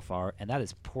taken so far, and that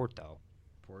is Porto.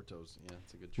 Porto's, yeah,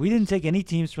 it's a good choice. We didn't take any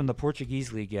teams from the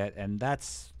Portuguese league yet, and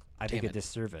that's I think Damn a it.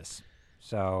 disservice.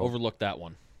 So Overlooked that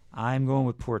one. I'm going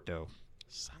with Porto.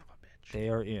 Son of a bitch. They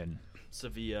are in.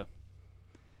 Sevilla.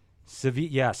 Sevilla,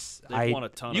 yes. They've won a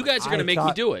ton. You of guys are going to make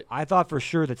me do it. I thought for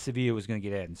sure that Sevilla was going to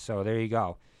get in, so there you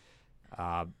go.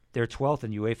 They're 12th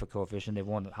in UEFA coefficient. They've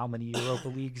won how many Europa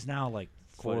leagues now? Like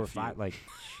 4 Quite a or 5. few. Like,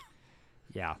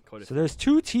 yeah. Quite a So few. there's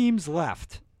 2 teams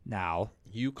left now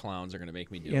You clowns are going to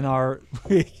make me do in it. our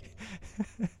league.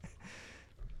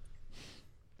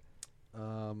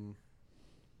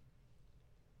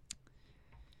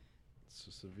 So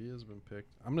Sevilla's been picked.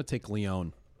 I'm going to take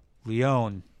Lyon.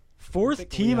 Leon, 4th pick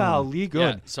team Lyon. out of Ligue 1.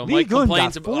 Yeah, so Ligue Mike 1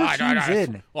 complains got 4 teams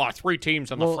in. Oh, 3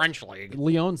 teams in Well, the French league.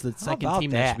 Lyon's the second about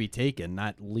team that that? should be taken,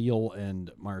 not Lille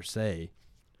and Marseille.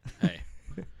 Hey.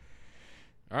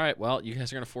 All right, well, you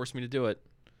guys are going to force me to do it.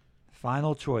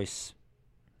 Final choice.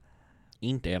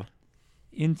 Inter.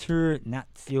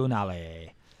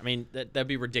 Internazionale. I mean, that'd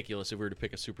be ridiculous if we were to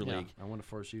pick a Super League. I want to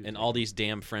force you to And take all it. these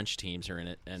damn French teams are in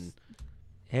it, and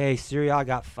Hey, Serie A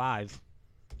got 5.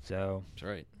 So that's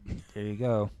right. there you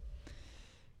go.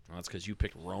 Well, that's because you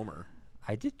picked Romer.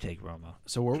 I did take Roma.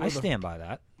 So what I were, the, stand by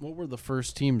that. what were the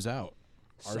first teams out?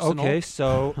 S- Arsenal? Okay,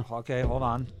 so hold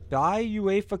on. By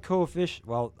UEFA coefficient,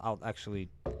 well, I'll actually.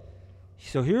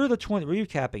 So here are the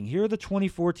recapping. Here are the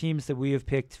 24 teams that we have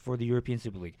picked for the European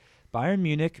Super League: Bayern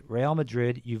Munich, Real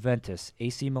Madrid, Juventus,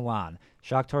 AC Milan,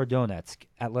 Shakhtar Donetsk,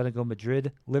 Atletico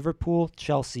Madrid, Liverpool,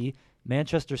 Chelsea,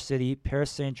 Manchester City,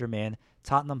 Paris Saint-Germain,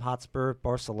 Tottenham Hotspur,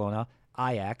 Barcelona,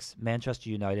 Ajax, Manchester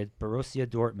United, Borussia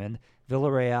Dortmund,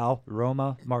 Villarreal,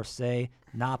 Roma, Marseille,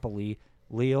 Napoli,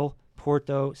 Lille,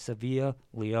 Porto, Sevilla,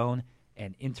 Lyon,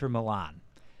 and Inter Milan.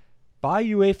 By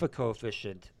UEFA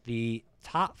coefficient, the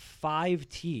top 5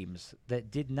 teams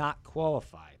that did not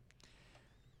qualify: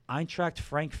 Eintracht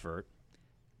Frankfurt,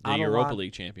 The Europa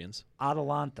League champions.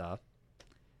 Atalanta,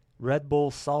 Red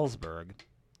Bull Salzburg,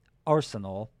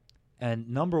 Arsenal, and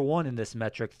number 1 in this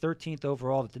metric, 13th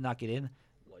overall that did not get in,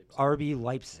 RB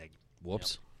Leipzig.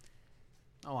 Whoops.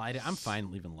 Oh, I'm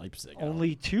fine leaving Leipzig out.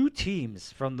 Only 2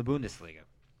 teams from the Bundesliga.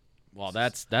 Well,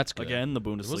 that's good. Again, the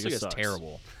Bundesliga is sucks.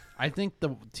 terrible. I think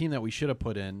the team that we should have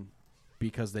put in,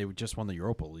 because they just won the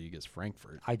Europa League, is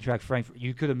Frankfurt. Eintracht Frankfurt.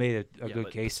 You could have made a Yeah, good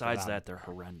but case. for Besides them. that, they're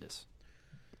horrendous.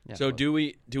 Yeah, So but- do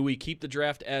we keep the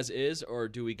draft as is, or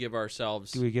do we give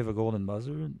ourselves? Do we give a golden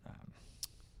buzzer?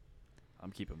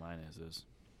 I'm keeping mine as is.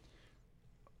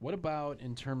 What about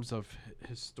in terms of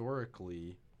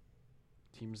historically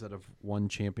teams that have won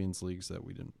Champions Leagues that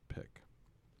we didn't pick?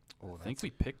 I think we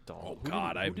picked all. Oh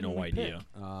God, I have no idea.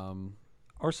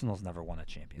 Arsenal's never won a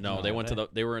Champions No, League. they went to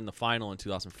they were in the final in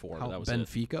 2004. How, That was it.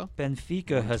 Benfica?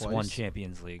 Benfica Won has won twice.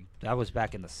 Champions League. That was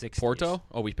back in the 60s. Porto?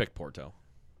 Oh, we picked Porto.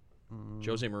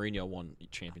 Jose Mourinho won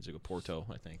Champions League with Porto,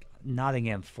 I think.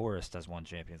 Nottingham Forest has won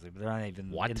Champions League, but they're not even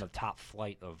What? in the top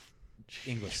flight of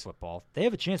English football. They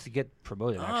have a chance to get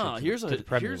promoted actually Here's to a the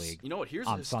Premier here's, League. You know what? Here's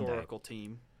a on Sunday. historical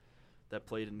team that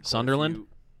played in quite a Sunderland? few-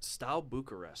 Steaua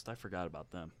Bucharest. I forgot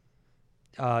about them.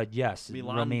 Yes,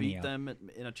 Milan Romania. beat them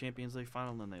in a Champions League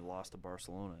final, and then they lost to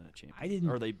Barcelona in a Champions. I didn't-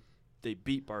 Or they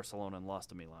beat Barcelona and lost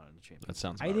to Milan in the Champions. That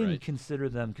sounds I about didn't right. consider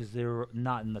them because they were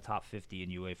not in the top 50 in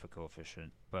UEFA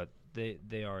coefficient, but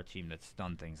they are a team that's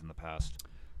done things in the past.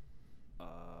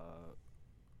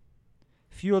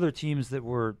 few other teams that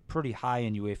were pretty high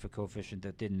in UEFA coefficient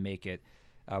that didn't make it.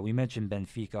 We mentioned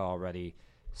Benfica already.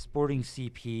 Sporting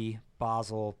CP,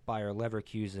 Basel, Bayer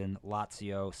Leverkusen,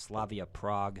 Lazio, Slavia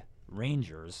Prague,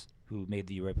 Rangers, who made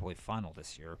the Europa League final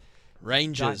this year.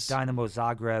 Rangers. Dynamo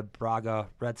Zagreb, Braga,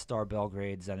 Red Star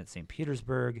Belgrade, Zenit St.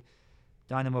 Petersburg,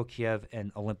 Dynamo Kiev,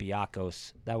 and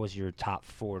Olympiacos. That was your top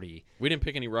 40. We didn't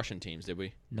pick any Russian teams, did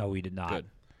we? No, we did not. Good.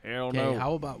 Hell Okay, no.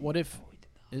 how about what if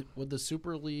would the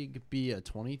Super League be a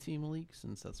 20-team league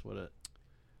since that's what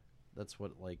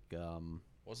like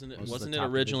Wasn't it? Most of the Wasn't it top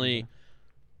originally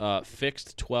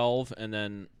fixed 12 and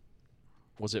then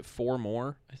was it 4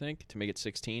 more? I think to make it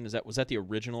 16. Was that the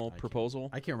original proposal?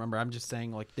 I can't remember. I'm just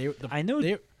saying like I know-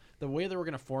 the way they were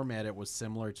going to format it was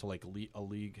similar to like a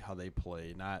league how they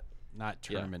play, not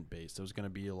tournament based. It was going to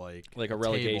be like Like a table.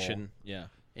 relegation? Yeah.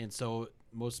 And so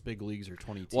most big leagues are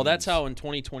 20 teams. Well, that's how in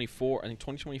 2024, I think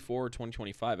 2024 or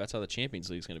 2025, that's how the Champions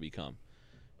League is going to become.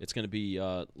 It's going to be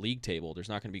league table. There's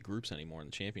not going to be groups anymore in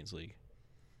the Champions League.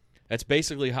 That's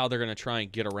basically how they're going to try and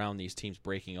get around these teams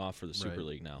breaking off for the Super Right.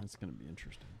 League now. It's going to be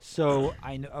interesting. So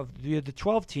I know of the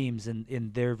 12 teams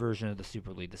in their version of the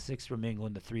Super League, the 6 from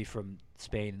England, the 3 from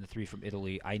Spain, and the 3 from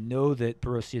Italy. I know that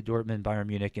Borussia Dortmund, Bayern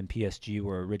Munich, and PSG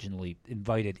were originally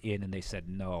invited in, and they said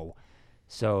no.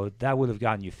 So that would have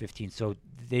gotten you 15. So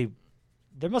there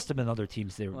must have been other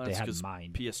teams they Well, that's had in 'cause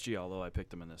mind. PSG, although I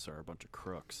picked them in this, are a bunch of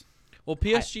crooks. Well,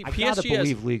 PSG I gotta PSG has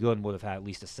believe Ligue 1 would have had at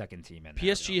least a second team in there.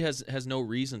 PSG has no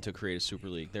reason to create a Super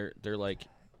League. They're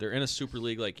in a Super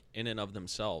League like in and of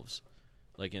themselves,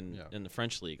 like in the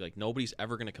French league. Like nobody's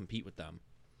ever going to compete with them.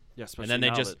 Yeah, especially And then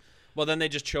now that, they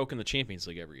just choke in the Champions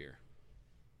League every year.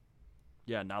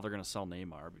 yeah, now they're going to sell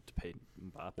Neymar to pay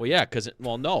Mbappe. Well, yeah,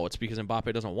 no, it's because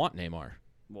Mbappe doesn't want Neymar.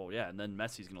 Well, yeah, and then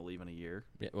Messi's going to leave in a year.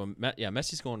 Yeah, well,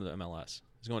 Messi's going to the MLS.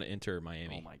 He's going to Inter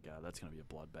Miami. Oh my God, that's going to be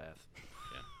a bloodbath.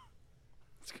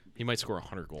 He might score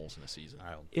 100 goals in a season.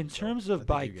 In terms of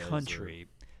by country,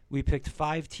 we picked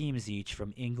 5 teams each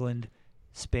from England,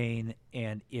 Spain,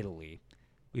 and Italy.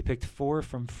 We picked 4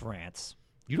 from France.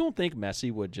 You don't think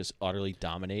Messi would just utterly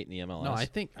dominate in the MLS? No, I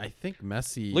think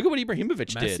Messi. Look at what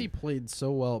Ibrahimovic Messi did. played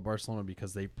so well at Barcelona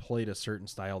because they played a certain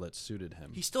style that suited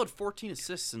him. He still had 14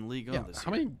 assists in League 1 yeah, this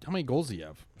how year. many goals do you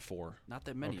have? 4. Not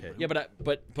that many. Okay. Yeah,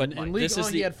 but In League this is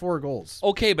 1, the he had 4 goals.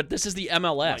 okay, but this is the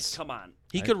MLS. Like, come on.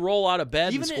 He could roll out of bed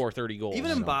and Even score 30 goals.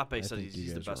 Even No, I Mbappe said think you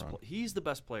he's the guys are best. wrong. He's the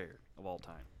best player of all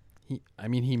time. He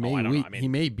may I don't know. I mean- he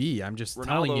may be. I'm just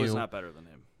telling Ronaldo you. is not better than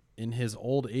him. In his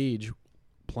old age,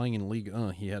 playing in League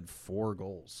 1, he had 4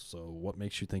 goals. So what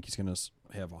makes you think he's going to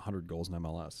have 100 goals in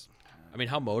MLS? I mean,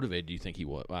 how motivated do you think he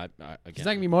was? Again, He's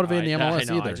not gonna be motivated in the MLS I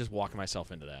know, I either. just walked myself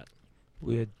into that.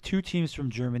 We had 2 teams from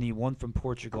Germany, 1 from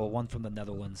Portugal, 1 from the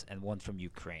Netherlands, and 1 from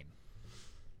Ukraine.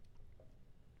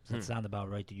 Does that sound about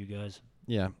right to you guys?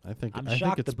 Yeah, I think I'm I think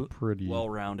shocked it's the Bo- pretty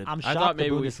Well-rounded. I'm I thought shocked the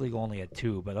maybe we- Bundesliga only had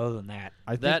 2, but other than that,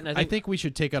 I think, That and I I think think we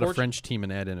should take out a Port- French team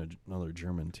and add in another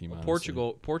German team. honestly.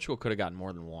 Portugal could have gotten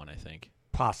more than 1, I think.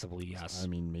 possibly yes. I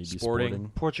mean, maybe Sporting. Sporting.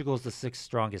 Portugal is the 6th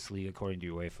strongest league according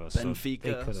to UEFA. So they Benfica,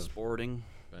 could have. Sporting.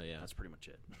 But yeah. That's pretty much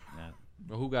it.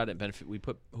 Well, who got it? Benfica. We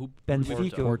put who?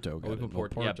 Benfica. Porto Oh, got we it. put No,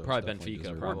 Porto. Yeah, Porto's probably definitely Benfica,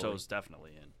 deserved it. probably. Porto's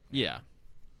definitely in. Yeah.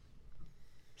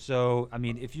 So I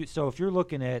mean, if you're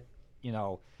looking at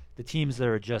the teams that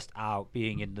are just out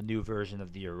being in the new version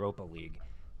of the Europa League,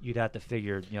 you'd have to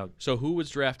figure So who was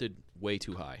drafted way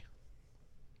too high?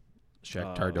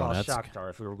 Shakhtar well, Donetsk, Shakhtar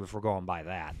if we're going by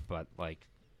that, but like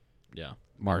Yeah.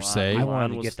 Marseille. I wanted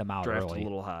to was get them out drafted early. a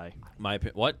little high.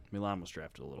 What? Milan was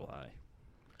drafted a little high.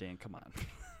 Dan, come on.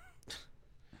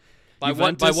 By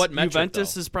what metric?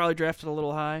 Juventus though? is probably drafted a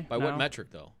little high. By what now. metric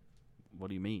though? What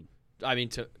do you mean? I mean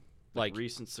to like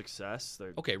recent success.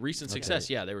 They're, okay, recent success.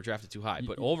 Yeah, they were drafted too high,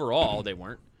 but overall they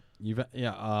weren't.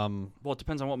 well, it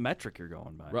depends on what metric you're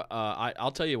going by.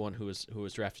 I'll tell you one who was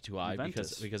drafted too high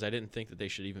Juventus. because I didn't think that they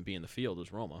should even be in the field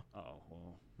was Roma. Oh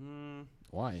well.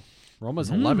 Why? Roma's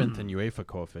 11th in UEFA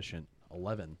coefficient.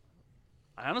 11.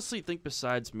 I honestly think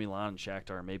besides Milan and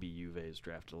Shakhtar, maybe Juve is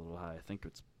drafted a little high. I think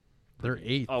it's They're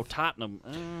 8th. oh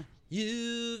Tottenham.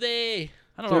 Juve. I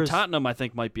don't know. There's- Tottenham, I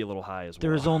think, might be a little high as well.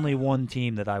 There is only one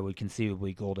team that I would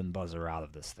conceivably golden buzzer out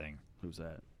of this thing, Who's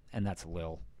that? and that's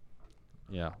Lille.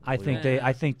 Yeah. I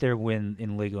think their win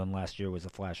in Ligue 1 last year was a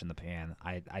flash in the pan.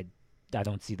 I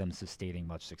don't see them sustaining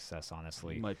much success,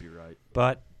 honestly. You might be right.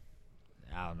 But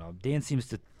I don't know. Dan seems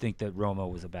to think that Roma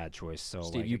was a bad choice. So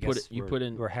Steve, like, you I put guess it- you we're- put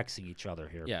in- we're hexing each other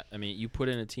here. Yeah, I mean you put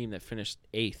in a team that finished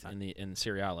 8th in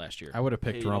Serie A last year. I would have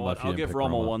Hey, picked you know Roma what? if you I'll didn't give pick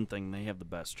Roma Roma. one thing. They have the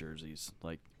best jerseys.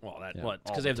 Like Well, that Yeah. what?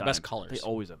 all Because they have the best time. colors. They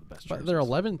always have the best But jerseys. they're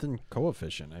 11th in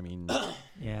coefficient. I mean,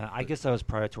 Yeah, I guess I was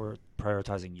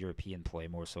prioritizing European play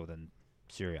more so than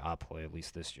Serie A play at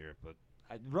least this year. But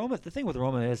Roma, the thing with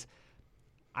Roma is,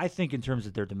 I think in terms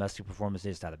of their domestic performance, they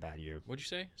just had a bad year. What'd you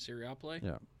say? Serie A play?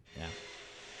 Yeah. Yeah.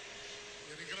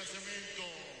 Il ringraziamento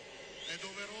è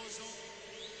doveroso,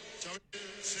 ci avete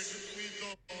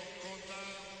seguito con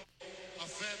tanto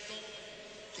affetto,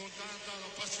 con tanta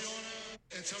passione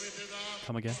e ci avete dato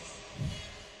Come again?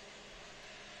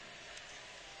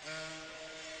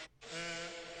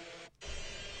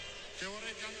 che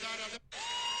vorrei cantare adesso.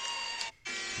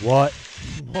 What?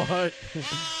 What? Ale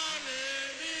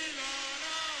Milan,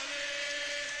 ale,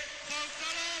 forza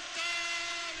lotta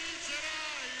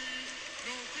vincerai,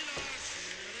 non ti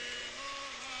lasceremo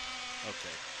mai.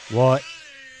 Okay. What?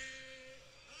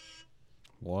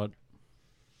 What?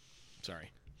 Sorry.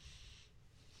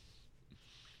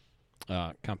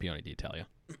 Campione d'Italia.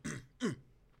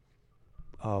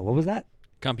 What was that?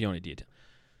 Campione d'Italia.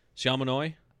 Siamo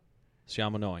noi.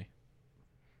 Siamo noi.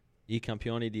 I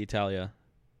campioni d'Italia.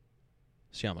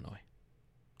 Siamo noi.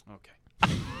 Okay.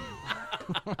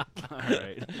 All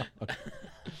right.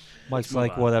 Mike's move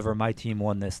like, on. whatever. My team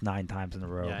won this 9 times in a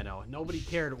row. Yeah, I know. Nobody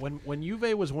cared when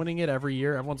Juve was winning it every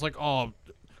year. Everyone's like, "Oh,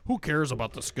 who cares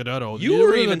about the Scudetto? You They're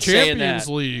were in the even saying Champions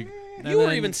that. League." And You were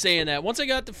then- even saying that. Once I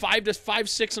got to 5,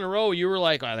 6 in a row, you were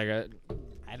like, "Oh, they got."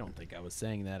 I don't think I was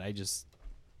saying that. I just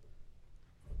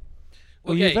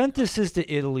Well, Okay. Juventus is to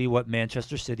Italy what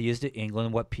Manchester City is to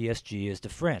England, what PSG is to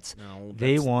France. No,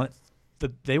 They that's- want the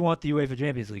UEFA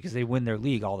Champions League because they win their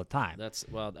league all the time. That's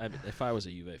well. If I was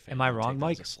a Juve fan, Am I I'd wrong, take that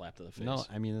as Mike? a slap to the face. no.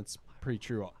 I mean, it's pretty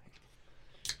true.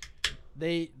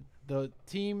 The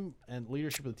team and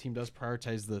leadership of the team does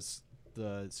prioritize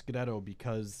the Scudetto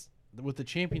because with the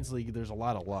Champions League, there's a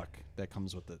lot of luck that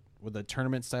comes with it. With a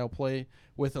tournament style play,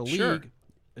 with a Sure. league,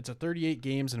 it's a 38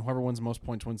 games and whoever wins the most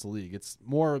points wins the league. It's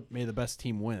more may the best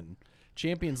team win.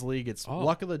 Champions League, it's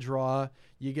luck of the draw.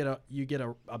 You get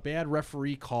a bad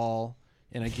referee call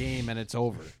in a game and it's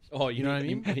over. Oh, You know what I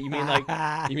mean? You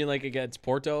mean like against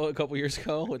Porto a couple years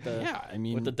ago with the Yeah, I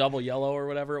mean with the double yellow or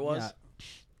whatever it was. Yeah.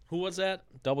 Who was that?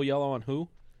 Double yellow on who?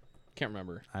 Can't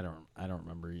remember. I don't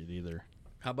remember it either.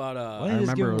 How about Why I did they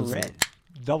just give remember him it was red?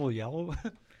 Double yellow?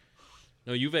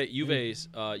 no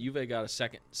Juve got a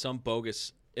second some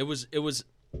bogus. It was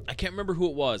I can't remember who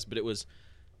it was, but it was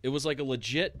like a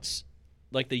legit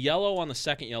like the yellow on the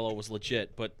second yellow was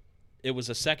legit, but it was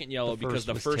a second yellow The because first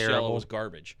the was first yellow terrible. was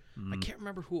garbage. I can't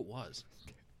remember who it was.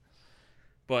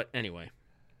 But anyway.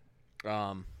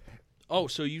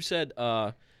 So you said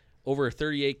over a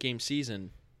 38 game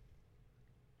season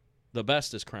the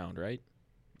best is crowned, right?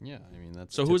 Yeah, I mean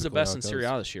that's So who's the typically how best it in goes. Serie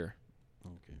A this year?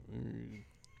 Okay.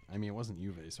 I mean, it wasn't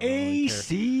Juve, so I don't really care.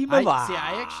 AC I Milan.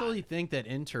 actually think that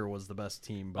Inter was the best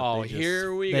team. But Oh, they just,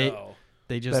 here we they, go.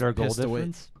 They just Better goal pissed away.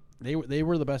 difference. They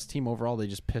were the best team overall. They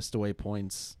just pissed away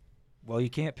points. Well, you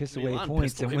can't piss away Milan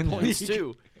points pissed and away win the points league.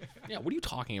 too. Yeah, what are you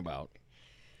talking about?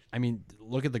 I mean,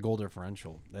 look at the goal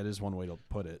differential. That is one way to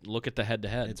put it. Look at the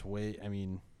head-to-head. It's way. I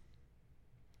mean,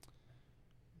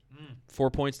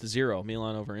 4 points to 0,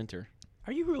 Milan over Inter.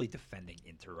 Are you really defending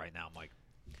Inter right now, Mike?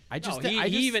 I just. No, I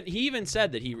he just even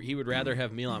said that he would rather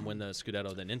have Milan win the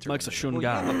Scudetto than Inter. Mike's a win it. shun Well,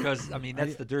 guy. yeah, because I mean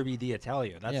that's the Derby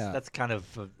d'Italia. That's kind of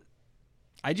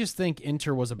I just think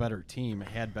Inter was a better team,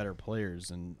 had better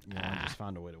players, and just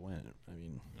found a way to win. I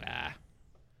mean,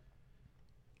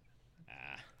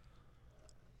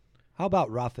 How about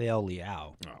Rafael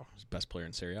Leao? Oh, he's the best player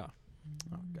in Serie A.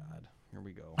 oh god, here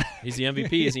we go. He's the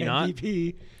MVP, is he not?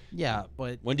 MVP. Yeah,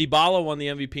 but When Dybala won the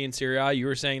MVP in Serie A, you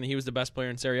were saying that he was the best player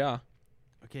in Serie A.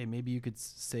 okay, maybe you could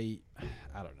say.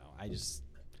 I don't know. I don't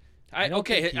think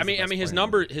Okay, he's I the mean best his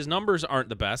player. his numbers aren't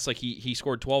the best. Like he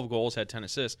scored 12 goals, had 10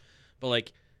 assists, but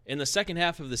like in the second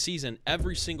half of the season,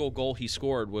 every single goal he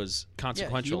scored was Yeah,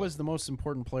 consequential. he was the most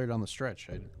important player down the stretch.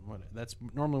 That's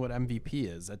normally what MVP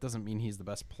is. That doesn't mean he's the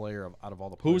best player out of all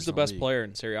the players. Who's the in best league. player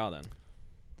in Serie A then?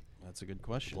 That's a good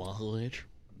question.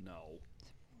 No.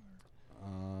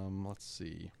 Let's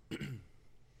see.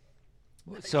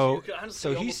 So, You could honestly so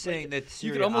he's almost saying that You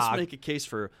Serie could almost A- make a case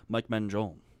for Mike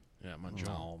Mangione. Yeah, Mangione.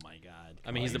 Oh my god.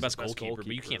 I mean, he's the best goalkeeper, but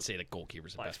you goalkeeper can't say the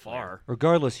goalkeeper's the By best far.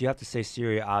 regardless, you have to say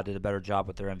Serie A did a better job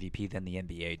with their MVP than the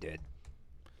NBA did.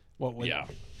 What? player. Yeah.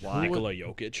 Why? Nikola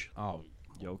Jokic. Oh,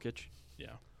 Jokic.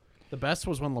 Yeah. the best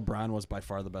was when LeBron was by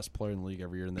far the best player in the league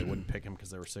every year, and they wouldn't pick him because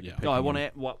they were sick Yeah. of picking No, I want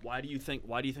him. to. Why do you think?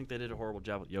 Why do you think they did a horrible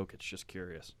job with Jokic? Just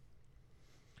curious.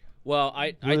 Well,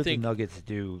 I What did think the Nuggets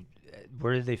do?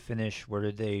 Where did they finish? Where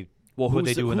did they? Well, Who who's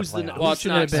they the- do in the who's the- playoffs? well, it's Should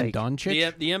not it have been like-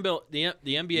 Doncic? the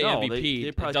NBA No, MVP they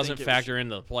it probably doesn't think it was- factor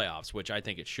into the playoffs, which I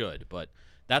think it should. But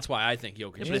That's why I think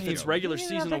Jokic. If should it's go. regular He didn't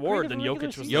season have that award, great then of a regular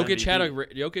Jokic was season.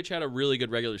 the Jokic had a really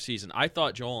good regular season. I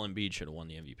thought Joel Embiid should have won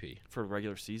the MVP. for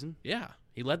regular season. Yeah,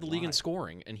 he led the league in Why?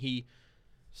 scoring, and he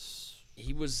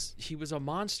was a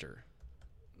monster.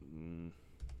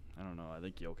 I don't know. I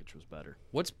think Jokic was better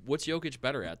What's Jokic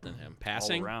better at than him?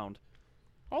 Passing? all around.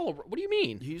 What do you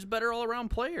mean? He's a better all around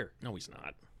player. No, he's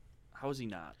not. How is he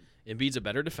not? Embiid's a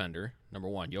better defender. Number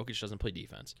one, Jokic doesn't play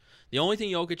defense. The only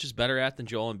thing Jokic is better at than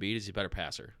Joel Embiid is he's a better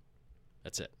passer.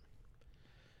 That's it.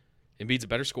 Embiid's a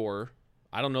better scorer.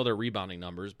 I don't know their rebounding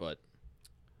numbers, but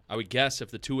I would guess if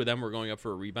the two of them were going up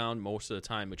for a rebound, most of the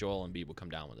time Joel Embiid would come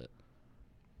down with it.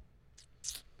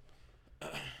 I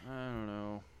don't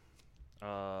know.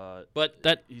 But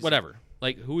that He's- whatever.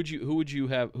 Like who would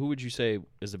you say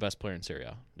is the best player in Serie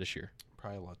A this year?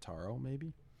 Probably Lautaro,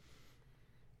 maybe.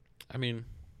 I mean,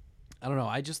 I don't know.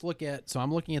 I just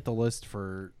I'm looking at the list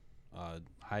for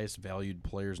highest valued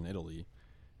players in Italy,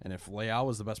 and if Leao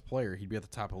was the best player, he'd be at the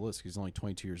top of the list because he's only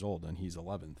 22 years old and he's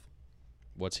 11th.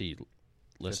 what's he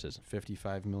listed?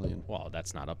 55 million. Well,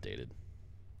 that's not updated.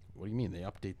 What do you mean? They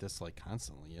update this like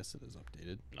constantly. Yes, it is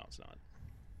updated. No, it's not.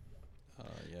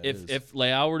 Yeah, it is. If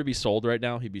Leao were to be sold right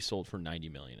now, he'd be sold for 90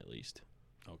 million at least.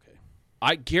 Okay.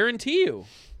 I guarantee you.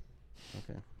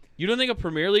 Okay. You don't think a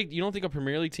Premier League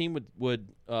team would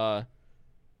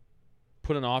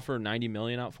put an offer of 90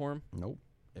 million out for him? Nope.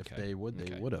 If Okay. they would, they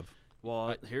Okay. would have.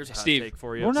 Well, here's a hot Steve, take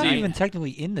for you. We're not Steve. even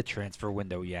technically in the transfer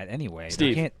window yet. Anyway,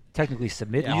 Steve. they can't technically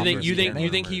submit. Yeah, You think offers you yet think you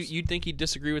think anyway. you'd think he'd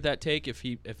disagree with that take if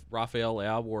Rafael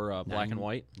Leao were black and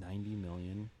white? 90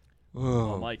 million.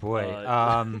 Oh, Mike, boy.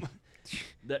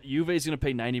 That Juve's going to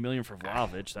pay 90 million for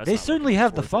Vlahovic. That's They not certainly looking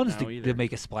have the worth it funds now to either.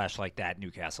 make a splash like that.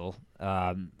 Newcastle.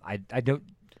 I don't.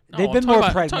 No, They've I'm been talking more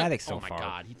about- pragmatic so oh my far.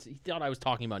 God, he thought I was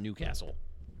talking about Newcastle.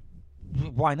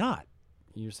 Why not?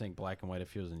 You're saying black and white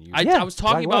if he was in you. I Yeah, was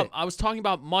talking why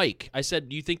about Mike. I said,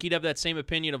 do you think he'd have that same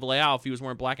opinion of Leao if he was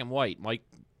wearing black and white? Mike.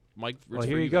 Well,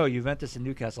 here you go. Juventus and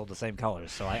Newcastle the same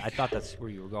colors, so I thought that's where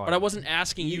you were going. But I wasn't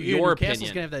asking you Yeah, your Newcastle's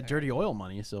opinion. gonna have that dirty oil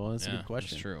money, so that's a Yeah, good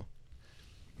question. That's true.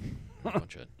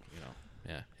 Bunch of,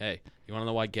 yeah. Hey, you want to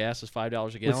know why gas is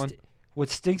 $5 a gallon? What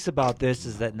stinks about this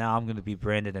is that now I'm going to be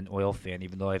branded an oil fan,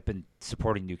 even though I've been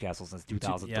supporting Newcastle since Yeah,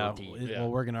 2013. Yeah.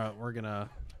 well, we're gonna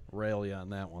rail you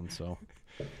on that one. So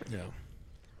Yeah.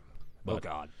 Oh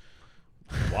God.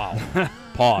 Wow.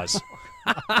 Pause.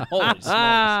 Holy smokes.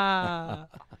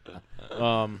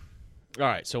 All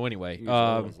right. So anyway, Use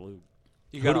oil as lube.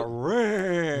 You got to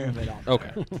ram it on.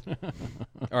 okay.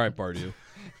 All right, Bardu.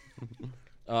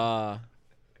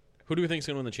 Who do we think is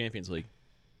going to win the Champions League?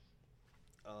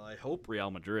 I hope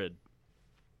Real Madrid.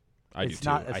 I It's do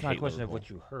not. too. It's I not a hate question Liverpool. of what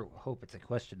you hope. It's a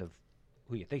question of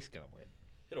who you think's going to win.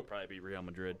 It'll probably be Real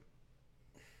Madrid.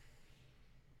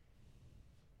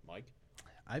 Mike.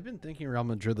 I've been thinking Real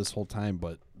Madrid this whole time,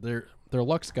 but their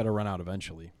luck's got to run out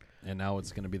eventually, and now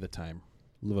it's gonna be the time.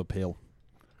 Liverpool.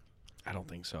 I don't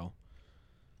think so.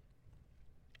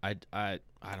 I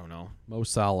don't know. Mo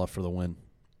Salah for the win.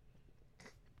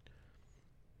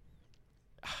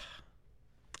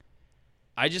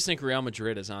 I just think Real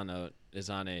Madrid is on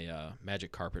a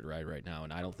magic carpet ride right now,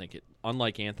 and I don't think it.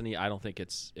 Unlike Anthony, I don't think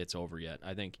it's over yet.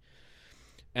 I think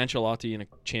Ancelotti in a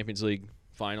Champions League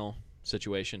final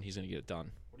situation, he's going to get it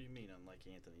done. What do you mean, unlike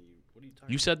Anthony? What are you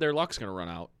talking You said their luck's going to run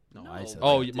out. No, No. I said.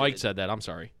 Oh, I Mike did. said that. I'm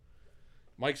sorry.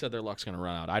 Mike said their luck's going to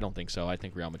run out. I don't think so. I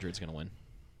think Real Madrid's going to win.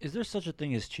 Is there such a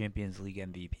thing as Champions League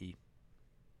MVP?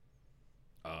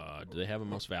 Do they have a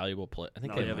most valuable player? I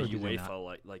think No, they they have a or do they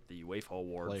UEFA like the UEFA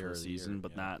award Player for the of the year, season,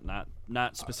 but yeah.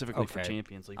 not specifically for okay.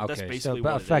 Champions League. But that's Okay, basically so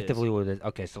but what effectively it is. what it is.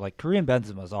 Okay, so like Kareem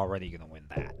Benzema's already going to win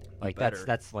that. Like better.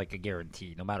 that's like a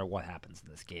guarantee, no matter what happens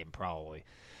in this game, probably.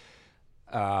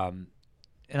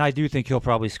 And I do think he'll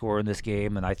probably score in this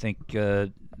game, and I think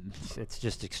it's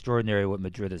just extraordinary what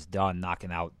Madrid has done,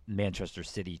 knocking out Manchester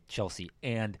City, Chelsea,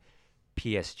 and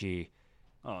PSG.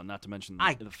 Oh, not to mention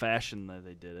I- the fashion that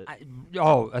they did it.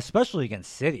 Especially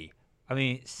against City. I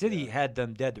mean, City had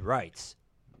them dead to rights,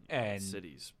 and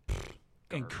Cities.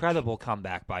 incredible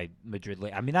comeback by Madrid.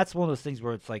 I mean, that's one of those things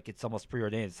where it's like it's almost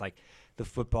preordained. It's like the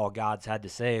football gods had to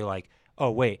say, like,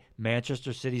 "Oh wait,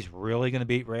 Manchester City's really going to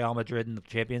beat Real Madrid in the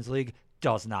Champions League?"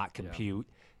 Does not compute,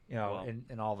 you know. Well.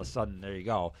 And all of a sudden, there you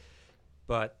go.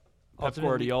 But Pep ultimately,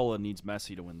 Guardiola needs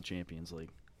Messi to win the Champions League.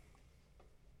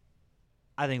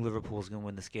 I think Liverpool's going to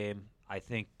win this game. I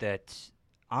think that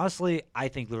honestly, I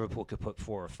think Liverpool could put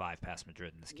 4 or 5 past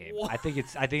Madrid in this game. I think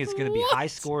it's going to be high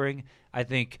scoring. I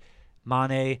think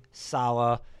Mane,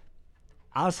 Salah.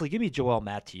 Honestly, give me Joel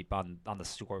Matip on the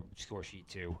score sheet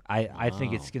too. I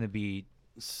think it's going to be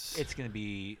It's going to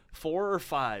be. 4 or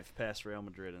 5 past Real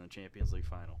Madrid in the Champions League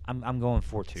final. I'm going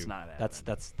 4-2. It's not That's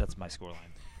my scoreline.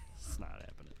 It's not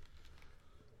happening.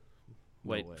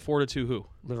 Wait, way. 4-2 who?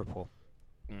 Liverpool.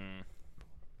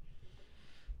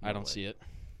 I don't see it.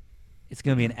 It's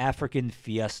going to be an African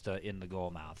fiesta in the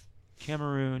goal mouth.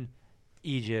 Cameroon,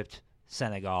 Egypt,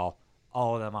 Senegal,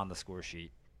 all of them on the score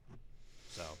sheet.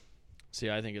 So, See,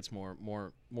 I think it's more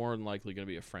than likely going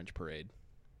to be a French parade.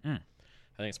 Mm.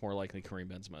 I think it's more likely Kareem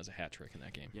Benzema has a hat trick in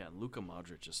that game. Yeah, and Luka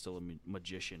Modric is still a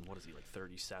magician. What is he, like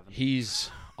 37?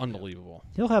 He's unbelievable.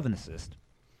 he'll have an assist.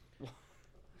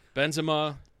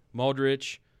 Benzema,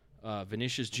 Modric,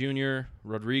 Vinicius Jr.,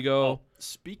 Rodrigo. Oh,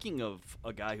 speaking of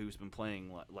a guy who's been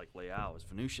playing like Leao, is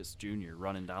Vinicius Jr.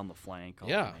 running down the flank. Oh,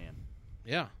 Yeah. man.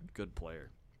 Yeah. Good player.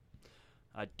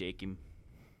 I'd take him.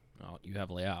 Well, you have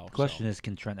Leao. The question is,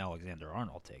 can Trent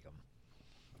Alexander-Arnold take him?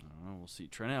 I don't know. We'll see.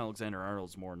 Trent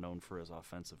Alexander-Arnold's more known for his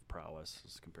offensive prowess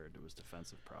as compared to his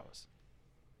defensive prowess.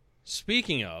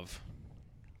 Speaking of,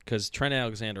 because Trent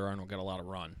Alexander-Arnold got a lot of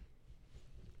run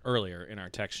earlier in our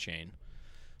text chain,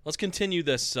 let's continue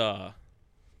this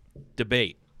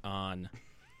debate on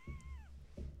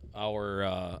our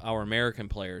American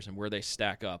players and where they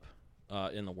stack up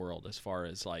in the world as far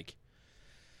as, like,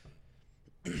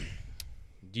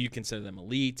 do you consider them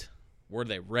elite? Where do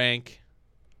they rank?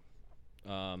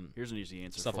 Here's an easy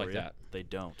answer Stuff for like you. that. They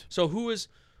don't. So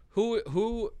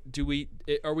who do we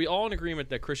are we all in agreement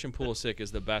that Christian Pulisic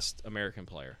is the best American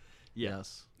player?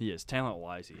 Yes. He is.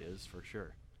 Talent-wise, he is, for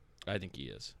sure. I think he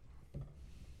is.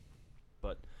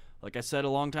 But like I said a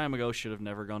long time ago, should have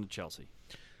never gone to Chelsea.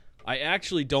 I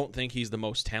actually don't think he's the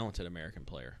most talented American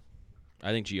player.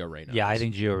 I think Gio Reyna. Yeah, I is.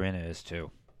 think Gio Reyna is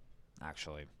too,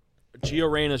 actually.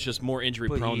 Gio Reyna's just more injury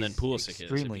But prone than he's Pulisic is,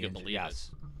 if extremely you can injured, believe yes.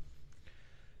 it.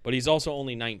 But he's also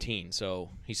only 19, so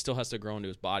he still has to grow into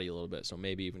his body a little bit. So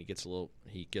maybe when he gets a little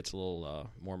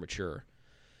more mature,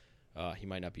 he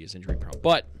might not be as injury prone.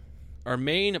 But our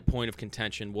main point of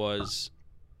contention was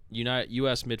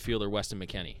U.S. midfielder Weston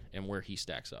McKennie and where he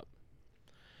stacks up.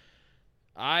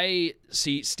 I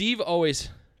see Steve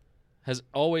has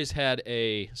always had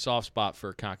a soft spot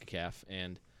for CONCACAF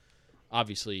and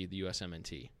obviously the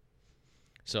USMNT.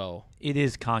 So It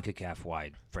is CONCACAF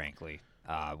wide, frankly.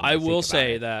 when I you think will about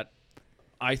say it. that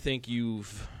I think you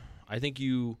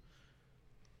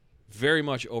very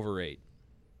much overrate,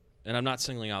 and I'm not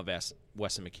singling out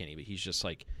Weston McKennie, but he's just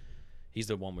like he's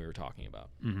the one we were talking about.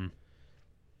 Mm-hmm.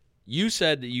 You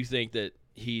said that you think that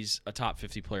he's a top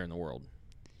 50 player in the world.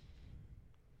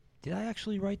 Did I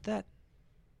actually write that?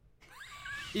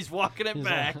 He's walking it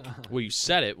back. Well, you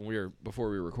said it before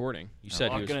we were recording. You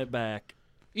said he Walking was it back.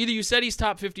 either you said he's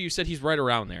top 50, you said he's right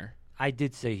around there. I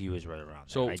did say he was right around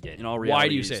So, there. I did. In all Why reality,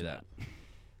 do you he's say not. that?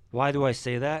 Why do I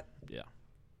say that? Yeah.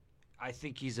 I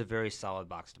think he's a very solid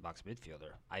box-to-box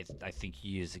midfielder. I think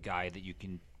he is a guy that you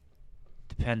can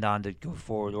depend on to go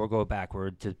forward or go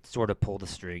backward to sort of pull the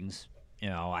strings. You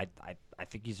know, I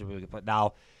think he's a really good player.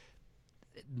 Now,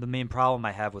 the main problem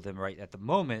I have with him right at the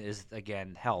moment is,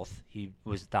 again, health. He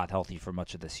was not healthy for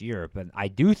much of this year, but I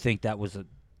do think that was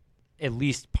at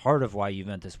least part of why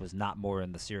Juventus was not more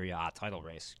in the Serie A title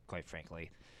race, quite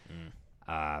frankly.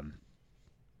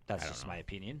 That's just my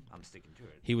opinion. I'm sticking to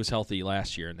it. He was healthy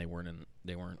last year, and they weren't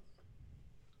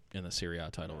in the Serie A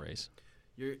title race.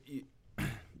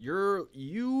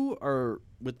 You are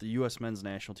with the U.S. men's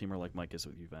national team, or like Mike is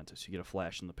with Juventus. You get a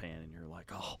flash in the pan, and you're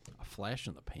like, oh, A flash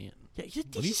in the pan. yeah,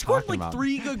 What are he you scored talking like about?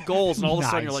 3 good goals, and all of a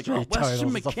sudden you're like, oh, Straight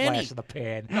Weston titles, a flash McKennie. in the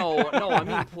pan. No, I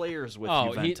mean players with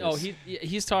Juventus.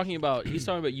 He's talking about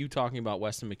you talking about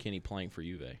Weston McKennie playing for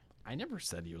Juve. I never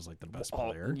said he was like the best Oh,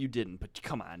 player. you didn't, but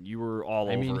come on, you were all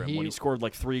I over mean, him when he- he scored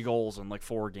like 3 goals in like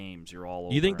 4 games. You're all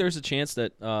over. You think him. there's a chance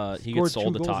that he Scored gets sold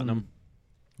 2 to goals Tottenham?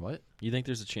 What? You think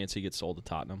there's a chance he gets sold to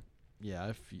Tottenham? Yeah,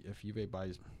 if Juve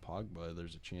buys Pogba,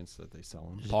 there's a chance that they sell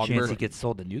him. There's a Pogba. chance he gets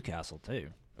sold to Newcastle too.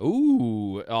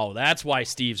 Ooh, that's why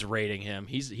Steve's rating him.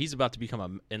 He's about to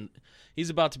become a If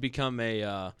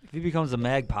he becomes a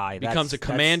Magpie, becomes a that's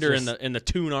commander just- in the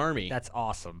Toon Army. That's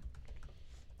awesome.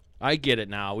 I get it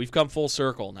now. We've come full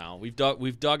circle now. We've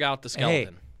dug out the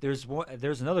skeleton. Hey,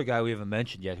 there's another guy we haven't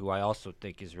mentioned yet who I also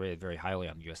think is rated very highly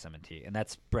on USMNT, and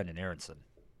that's Brendan Aronson.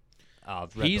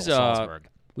 Of Red He's Bull Salzburg.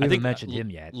 We I haven't think mentioned him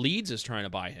yet. Leeds is trying to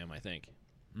buy him. I think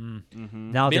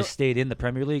Now Mil- they stayed in the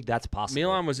Premier League. That's possible.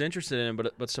 Milan was interested in him,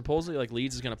 but supposedly like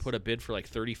Leeds is going to put a bid for like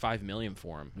 $35 million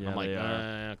for him. Yeah, I'm like, they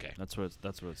are. okay, That's what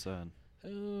it said.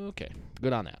 okay,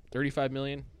 good on that. $35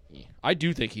 million. Yeah. I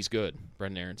do think he's good,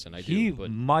 Brendan Aronson. I He do,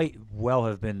 but might well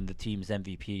have been the team's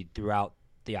MVP throughout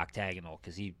the octagonal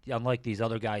because he, unlike these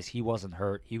other guys, he wasn't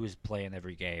hurt. He was playing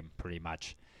every game pretty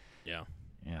much. yeah.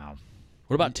 You know,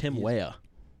 What about Tim Weah?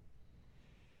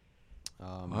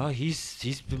 Well,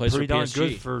 he's been Plays for pretty darn PSG.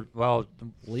 good for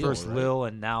Lille, first right? Lille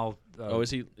and now.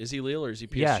 Is he Lille or is he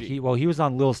PSG? Yeah, he was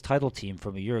on Lille's title team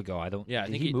from a year ago. I don't. Yeah, I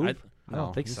did think he he- move? I- I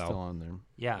don't think he's so. Still on there.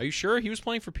 Yeah, Are you sure he was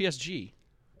playing for PSG?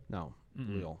 No,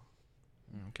 Lille.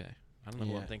 Okay, I don't know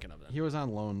who I'm thinking of then. He was on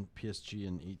loan PSG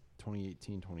in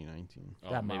 2018, 2019.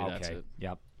 Oh, maybe okay. that's it.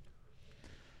 Yep.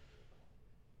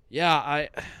 Yeah,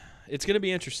 it's going to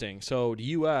be interesting. So the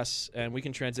U.S. and we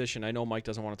can transition. I know Mike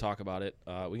doesn't want to talk about it.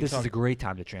 We can This talk is a great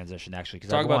time to transition, actually,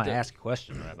 because Talk I about want to the- ask a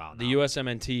question right about the now.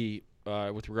 USMNT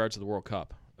with regards to the World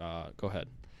Cup. Go ahead.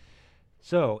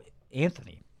 So,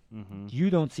 Anthony, Mm-hmm. you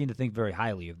don't seem to think very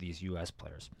highly of these U.S.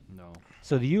 players. No.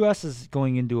 So the U.S. is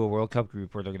going into a World Cup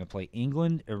group where they're going to play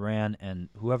England, Iran, and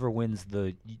whoever wins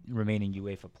the remaining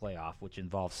UEFA playoff, which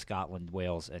involves Scotland,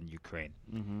 Wales, and Ukraine.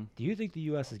 Mm-hmm. Do you think the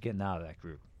U.S. is getting out of that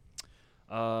group?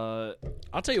 I'll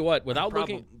tell you what. Without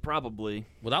looking probably.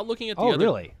 at the Oh, other,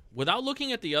 really? without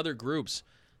looking at the other groups,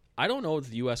 I don't know if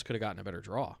the U.S. could have gotten a better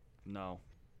draw. No,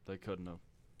 they couldn't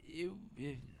have.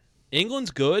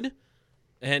 England's good,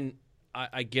 and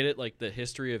I get it. Like the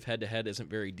history of head-to-head isn't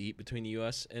very deep between the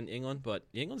U.S. and England, but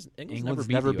England's England's never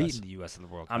never beat the US. beaten the U.S. in the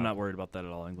World Cup. I'm not worried about that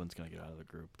at all. England's going to get out of the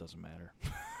group. Doesn't matter.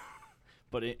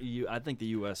 But I think the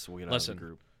U.S. will get out of the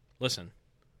group. Listen,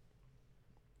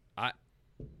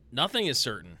 nothing is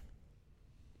certain.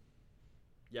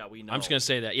 Yeah, we know. I'm just gonna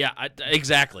say that. Yeah,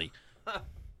 exactly.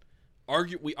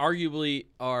 We arguably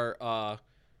our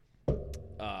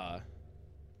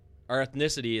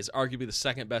ethnicity is arguably the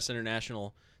second best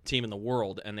international team in the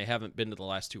world, and they haven't been to the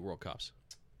last 2 World Cups.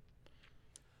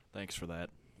 Thanks for that.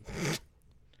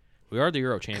 We are the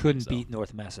Euro champions. Couldn't though. beat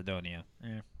North Macedonia.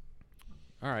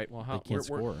 All right. Well, They can't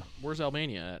score. Where's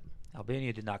Albania at?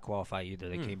 Albania did not qualify either.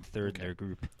 They came third in their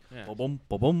group. Yeah. Ba-boom,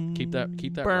 ba-boom. Keep that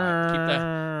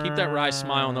wry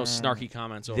smile and those snarky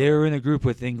comments over. They're in a group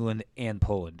with England and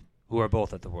Poland, who are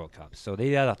both at the World Cup. So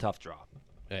they had a tough draw.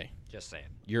 Hey, Just saying.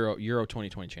 Euro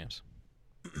 2020 champs.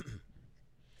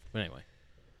 But anyway,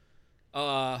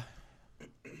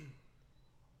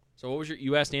 so what was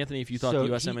you asked Anthony if you thought So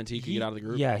the USMNT could get out of the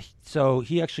group? Yeah, so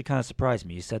he actually kind of surprised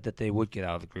me. He said that they would get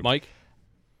out of the group. Mike,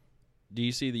 do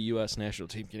you see the U.S. national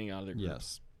team getting out of the group?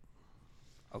 Yes.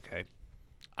 Okay.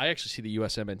 I actually see the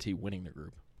USMNT winning the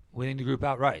group. Winning the group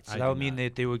outright. So I that do would mean not.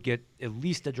 that they would get at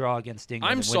least a draw against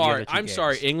England. I'm and win the sorry. other two I'm games.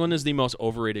 sorry. England is the most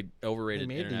overrated They made the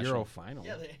international. Euro final.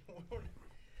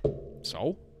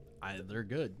 So They're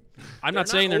good. I'm not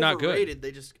saying they're not good. overrated,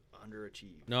 They just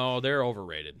underachieved. No, they're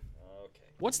overrated. Okay.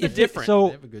 What's the If it- difference? so-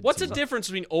 They have a good What's the team. difference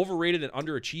between overrated and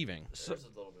underachieving? There's a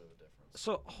little bit of a difference.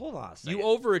 So hold on a second. You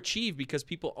overachieve because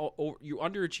you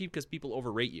underachieve because people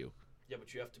overrate you. Yeah,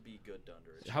 but you have to be good to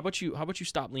underachieve. How about you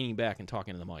stop leaning back and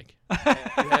talking to the mic,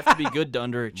 You have to be good to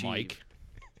underachieve. Mike?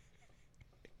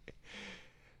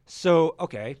 So,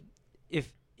 okay,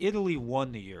 if Italy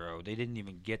won the Euro, they didn't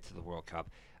even get to the World Cup.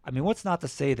 I mean, what's not to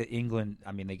say that England,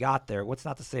 they got there. What's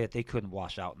not to say that they couldn't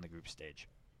wash out in the group stage?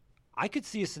 I could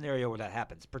see a scenario where that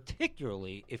happens,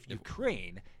 particularly if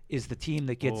Ukraine is the team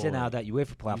that gets in out of that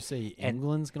UEFA playoff. You say and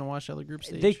England's going to watch out of the group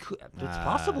stage? they could, it's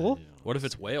possible. What if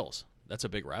it's Wales? That's a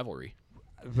big rivalry.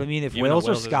 I mean, if Even though Wales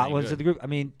or Wales isn't any Scotland's in good.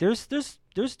 the group,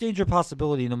 there's danger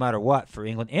possibility no matter what for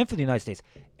England and for the United States.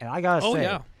 And I gotta Oh say,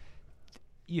 yeah.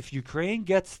 if Ukraine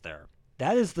gets there,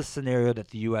 that is the scenario that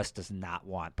the U.S. does not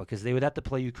want because they would have to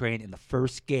play Ukraine in the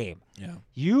first game. Yeah. Can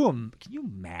you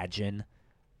imagine,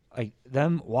 like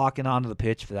them walking onto the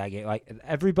pitch for that game? Like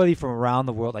everybody from around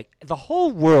the world, like the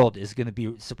whole world is going to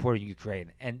be supporting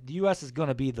Ukraine, and the U.S. is going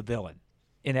to be the villain,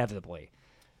 inevitably.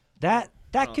 That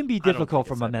can be I don't difficult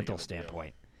think it's from a that big mental of a deal.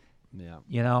 standpoint. Yeah.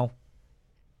 You know,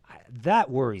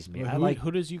 that worries me. Who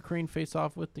does Ukraine face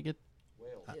off with to get?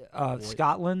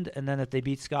 Scotland, and then if they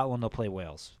beat Scotland, they'll play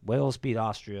Wales. Wales beat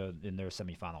Austria in their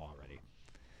semifinal already.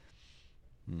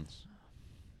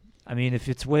 I mean, if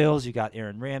it's Wales, you got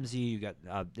Aaron Ramsey. You got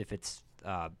if it's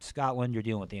Scotland, you're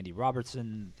dealing with Andy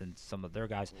Robertson and some of their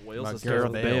guys. Wales About is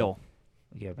Gareth Gareth Bale. Bale.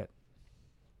 Yeah, but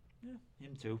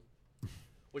him too.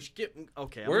 Which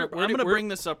okay, Where- I'm where gonna did- where- bring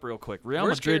this up real quick. Real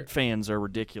where's Madrid Gar- fans are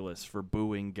ridiculous for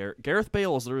booing Gareth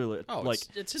Bale. Is literally Oh, like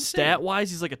it's insane. stat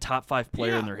wise, he's like a top 5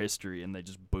 player Yeah. in their history, and they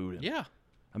just booed him. Yeah.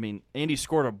 I mean, Andy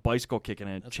scored a bicycle kick in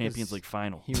a That's Champions 'cause League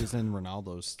final. He was in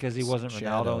Ronaldo's Because he wasn't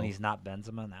shadow. Ronaldo and he's not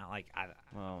Benzema. Now,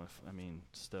 Well,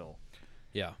 still.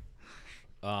 Yeah.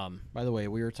 By the way,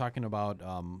 we were talking about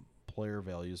player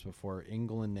values before.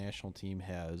 England national team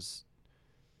has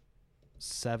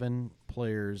 7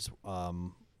 players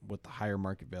with the higher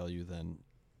market value than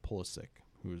Pulisic,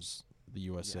 who's the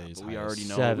USA's. But we highest. already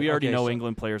know. Seven. We already Okay, know so-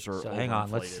 England players are. So hang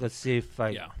on, let's overinflated. see if I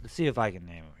Yeah. let's see if I can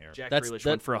name him here. Jack That's- Grealish that-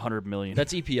 went for $100 million.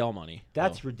 That's EPL money.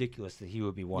 That's though. ridiculous that he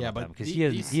would be one Yeah, of but them because the- he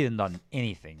these- hasn't done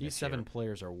anything. These this 7 year.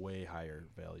 players are way higher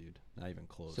valued. Not even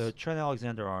close. So Trent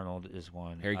Alexander-Arnold is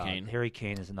one. Harry Kane. Harry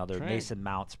Kane is another. Trent- Mason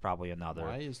Mount's probably another.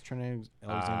 why is Trent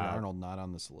Alexander-Arnold not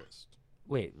on this list?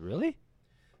 Wait, really?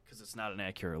 Because it's not an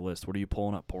accurate list. What are you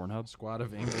pulling up? Pornhub? Squad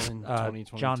of England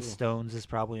 2022. John Stones is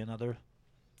probably another.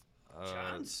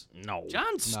 No. John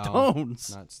No,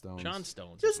 Stones not Stones. John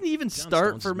Stones. doesn't even John start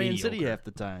Stones for is Man City mediocre. half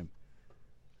the time.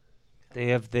 They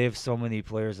have so many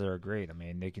players that are great. I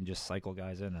mean, they can just cycle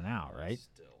guys in and out, right?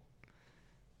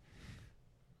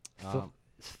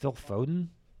 Is Phil Foden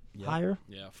Yep. higher?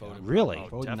 Yeah, Foden. Really? Oh,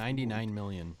 Foden, 99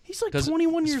 million. He's like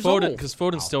 21 years old. Because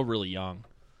Foden's still really young.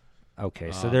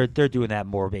 Okay, so they're doing that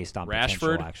more based on potential,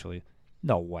 Rashford? actually.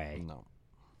 No way. No.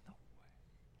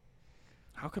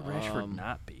 How could Rashford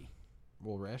not be?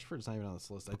 Well, Rashford's not even on this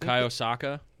list. I think Bukayo that-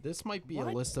 Saka. this might be What?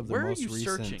 a list of the Where are most you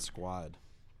recent searching? squad.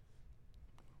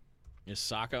 Is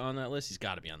Saka on that list? He's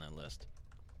got to be on that list.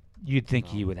 You'd think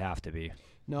he would have to be.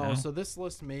 No, No? so this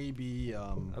list may be.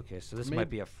 Okay, so this Maybe- might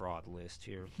be a fraud list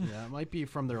here. Yeah, it might be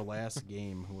from their last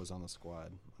game. Who was on the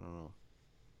squad? I don't know.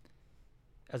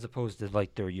 As opposed to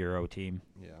like their Euro team.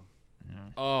 Yeah.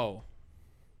 Oh.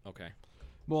 Okay.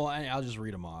 Well, I'll just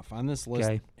read them off. On this list,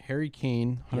 Okay. Harry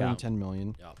Kane, 110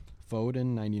 million. Yep. Foden,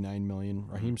 99 million.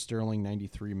 Raheem Sterling,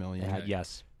 93 million. Yeah,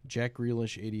 yes. Jack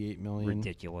Grealish, 88 million.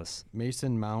 Ridiculous.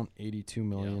 Mason Mount, 82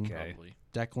 million. okay. Probably.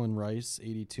 Declan Rice,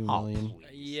 82 Oh, million. please.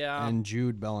 Yeah. And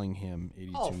Jude Bellingham,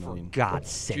 82 Oh, million. for God's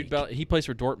sake. He plays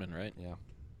for Dortmund, right? Yeah.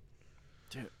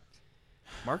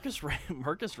 Marcus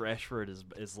Rashford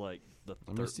is like the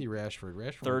Let me see Rashford. Rashford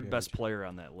might third be best higher. player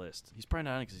on that list. He's probably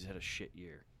not on it because he's had a shit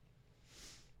year.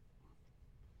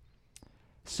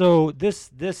 So this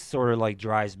sort of like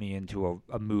drives me into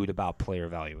a mood about player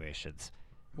valuations.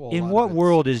 Well, a In lot of what it's-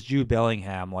 world is Jude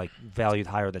Bellingham like valued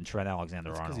higher than Trent That's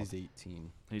Alexander-Arnold? because he's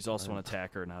 18. He's also an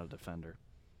attacker, not a defender.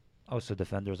 Oh, so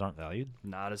defenders aren't valued?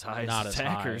 Not as high Not as as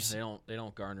attackers. high. They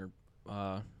don't garner.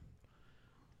 I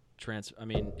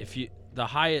mean, if you the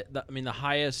highest. The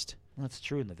highest. That's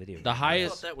true in the video. The game. I thought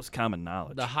highest. that was common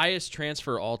knowledge. The highest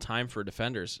transfer all time for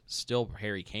defenders still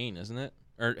Harry Kane, isn't it?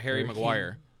 Or Harry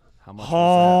Maguire. How much was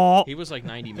Oh, He was like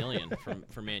 90 million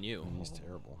for Man U. that? He's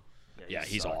terrible. Yeah,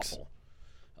 he's sucks.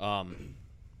 awful.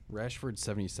 Rashford,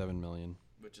 77 million.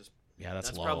 Which is Yeah,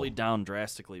 that's low. probably down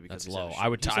drastically because That's he's had low. a I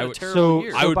would- he's I had a would- terrible So-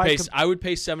 year. so I would by pay. com- I would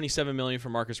pay 77 million for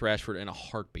Marcus Rashford in a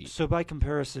heartbeat. so by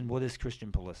comparison, what is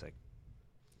Christian Pulisic?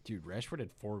 Dude, Rashford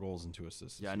had 4 goals and 2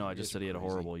 assists. Yeah, I know. I You just guys said he are had a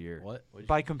crazy. horrible year. What? What'd you-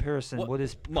 By comparison, What- what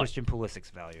is Mike. Christian Pulisic's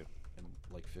value?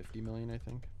 like 50 million, I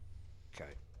think.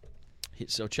 Okay.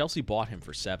 So Chelsea bought him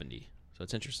for 70. So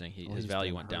it's interesting. His he's value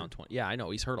been went down hurt. 20. Yeah, I know.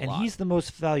 He's hurt a And lot. he's the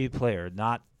most valued player,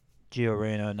 not Gio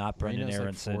Reyna, not Brendan Reyna's like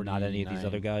Aronson, not any of these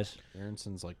other 49. guys.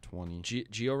 Aaronson's like 20.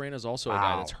 Gio Reyna's also a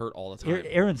guy that's Wow. hurt all the time.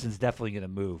 Aronson's definitely going to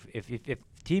move. If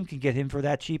team can get him for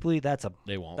that cheaply, that's a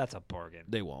They won't. that's a bargain.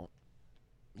 They won't.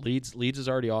 Leeds is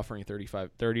already offering 30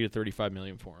 to 35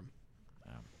 million for him.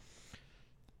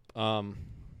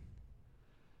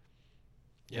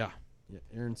 Yeah. Yeah,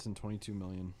 Aronson, 22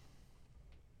 million.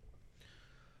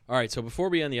 All right, so before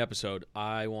we end the episode,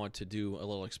 I want to do a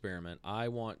little experiment. I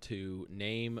want to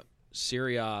name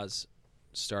Serie A's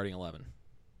starting 11.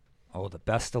 Oh, the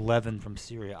best 11 from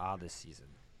Serie A this season.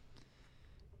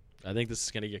 I think this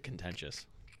is going to get contentious.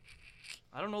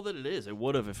 I don't know that it is. It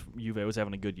would have if Juve was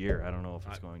having a good year. I don't know if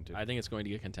it's going to. I think it's going to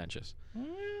get contentious.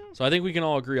 So I think we can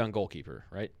all agree on goalkeeper,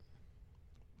 right?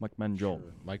 Mike Manjol.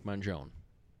 Mike Mangione.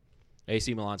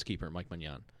 AC Milan's keeper, Mike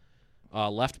Magnan.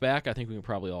 Left back, I think we can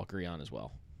probably all agree on as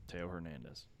well. Teo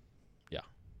Hernandez.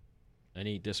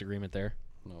 Any disagreement there?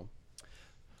 No.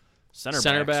 Center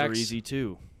backs are backs. easy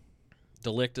too.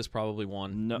 Delict is probably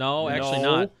one. No- No, actually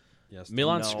no. not. Yes.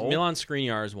 Milan No. Milan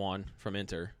Skriniar is one from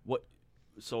Inter. What?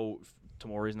 So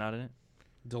Tomori's not in it.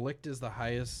 Delict is the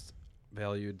highest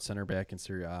valued center back in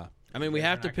Serie A. I mean, we Yeah,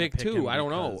 have they're to not gonna pick pick him two. I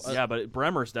don't know. because- Yeah, but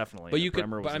Bremer's definitely. but in you it. could.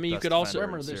 Bremer But was I the mean, you best could also. defender in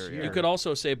Bremer this Serie year. A. You could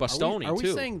also say Bastoni Are we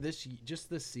too. saying just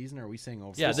this season, or are we saying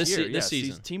overall? Yeah, this year, this yes, season.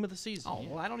 he's team of the season. Oh, yeah.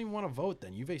 well, I don't even want to vote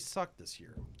then. Juve sucked this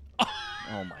year.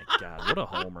 Oh my God, what a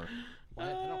homer!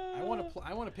 I want to.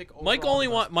 I want to pick. Mike overall only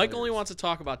the want. best Mike only players. wants to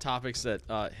talk about topics that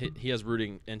he has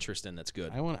rooting interest in. That's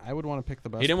good. I would want to pick the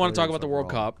best. He didn't want to talk players about the World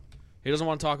overall. Cup. He doesn't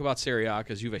want to talk about Serie A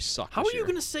because Juve suck. How this are you year.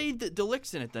 going to say that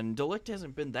Delict's in it then? Delict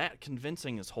hasn't been that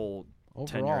convincing his whole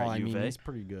tenure Overall, at I Juve. mean, he's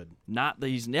pretty good. Not that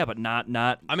he's but not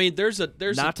I mean, there's not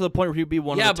a, to the point where he'd be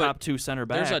one Yeah, of the but top two center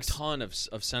backs. there's a ton of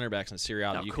center backs in Serie A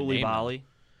Now, that you can name them. Koulibaly.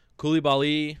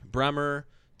 Koulibaly, Bremer,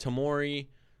 Tomori,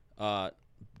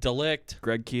 Delict,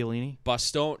 Greg Chiellini.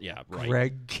 Bastoni. Yeah, right.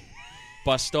 Greg.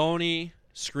 Bastoni,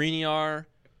 Skriniar.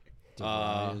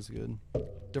 DeVry is good.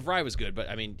 DeVry was good, but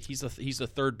I mean, he's the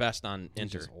third best on He's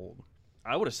Inter. just old.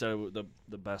 I would have said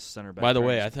the best center back. By the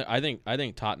way, pairing is I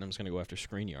think Tottenham's going to go after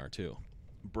Skriniar too.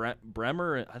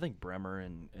 Bremer. I think Bremer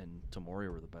and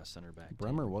Tomori were the best center back.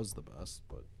 Bremer was the best,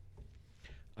 but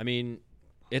I mean,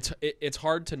 it's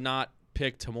hard to not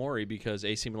pick Tomori because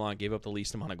AC Milan gave up the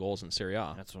least amount of goals in Serie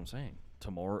A. That's what I'm saying.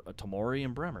 Tomori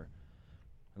and Bremer,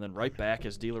 and then right back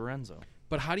is Di Lorenzo.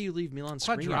 But how do you leave Milan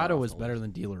Skriniar Quadrado off is the better list?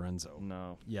 than Di Lorenzo.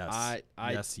 No, Yes.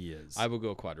 I- yes, he is. I would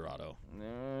go Quadrado.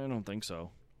 I don't think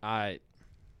so. I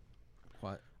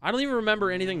What? don't even remember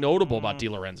anything notable about Di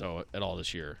Lorenzo at all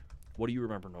this year. What do you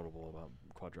remember notable about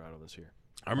Quadrado this year?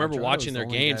 I remember Quadrado's watching the their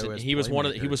only games, guy who and has he was one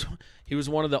of playmaker. he was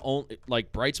one of the only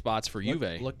like bright spots for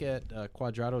Juve. Look at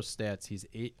Quadrado's stats. He's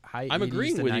high. I'm 80s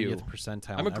agreeing to with you. 90th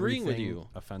percentile. I'm in agreeing with everything you.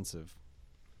 Offensive.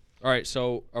 All right,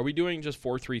 so are we doing just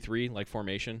 4-3-3 like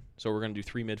formation? So we're going to do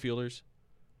 3 midfielders.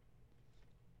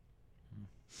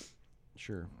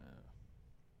 Sure.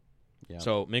 Yeah.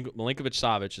 So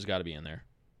Milinkovic-Savic has got to be in there.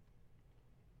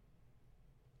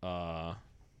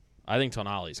 I think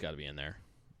Tonali's got to be in there.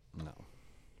 no.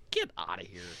 Get out of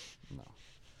here. No.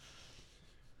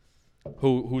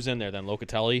 Who's in there then?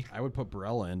 Locatelli. I would put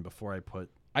Barella in before I put.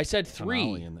 I said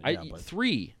Tonali 3. in the- yeah, but-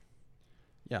 3.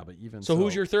 Yeah, but even So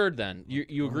who's your third then?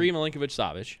 You agree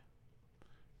Milinkovic-Savic,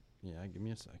 Yeah, give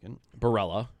me a second.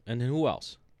 Barella, and then who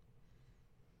else?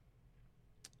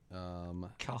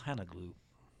 Calhanoglu.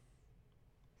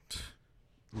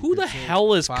 Who the could say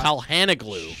hell is Fa-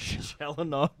 Calhanoglu?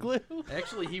 Chalanoglu?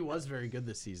 Actually, he was very good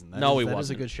this season. No, he that is a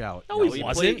wasn't. good shout. No, he he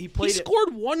wasn't. played- He, he played it-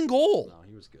 scored 1 goal. No,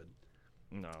 he was good.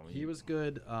 No, He was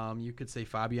good. You could say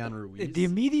Fabian Ruiz. The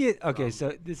immediate. Okay,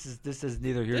 so this is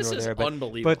neither here This nor is there. But,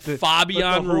 unbelievable. but the, Fabian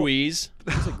but the whole- Ruiz.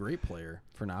 He's a great player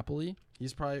for Napoli. They're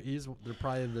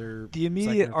probably their The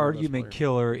immediate second or third best argument player.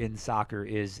 killer in soccer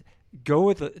is go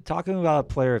with talking about a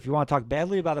player. If you want to talk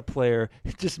badly about a player,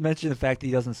 just mention the fact that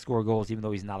he doesn't score goals, even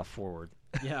though he's not a forward.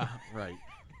 Yeah, right.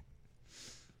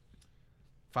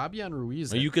 Fabian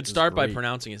Ruiz. Well, you could is start by great.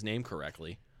 pronouncing his name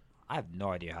correctly. I have no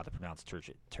idea how to pronounce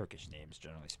Turkish names,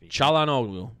 generally speaking.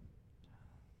 Çalhanoğlu.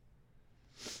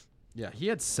 Yeah, he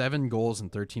had 7 goals and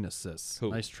 13 assists. Who?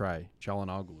 Nice try,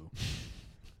 Çalhanoğlu.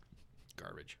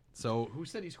 Garbage. So who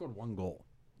said he scored 1 goal?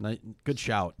 Good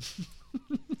shout.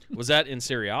 Was that in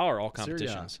Serie A or all Serie A.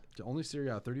 competitions? Only Serie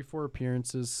A. 34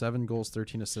 appearances, 7 goals,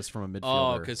 13 assists from a Oh,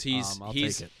 midfielder. because I'll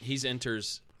he's take it. he's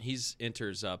Inter's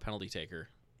penalty taker.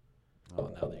 Oh,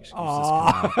 now the excuses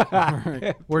Aw. come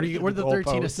out. Where did the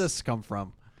 13 Goalposts. assists come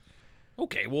from?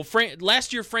 Okay, well,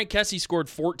 last year Frank Kessie scored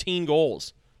 14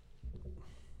 goals.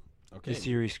 Okay, This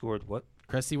year he scored what?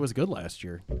 Cressy was good last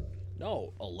year.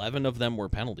 No, 11 of them were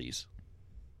penalties.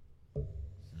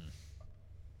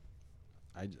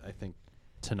 I think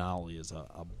Tonali is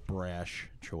a brash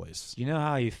choice. You know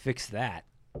how you fix that?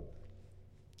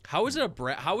 How is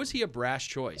he a brash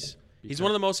choice? He's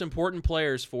one of the most important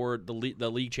players for the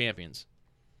league champions.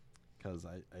 Because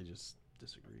I just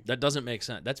disagree. That doesn't make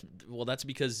sense. That's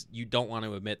because you don't want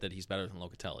to admit that he's better than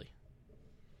Locatelli.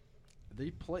 They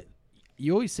play.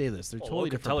 You always say this. They're totally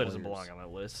different Locatelli players. doesn't belong on that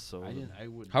list. So I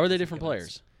would. How are they different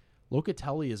players?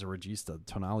 Locatelli is a regista.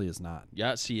 Tonali is not.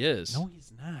 Yes, he is. No,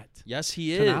 he's not. Yes,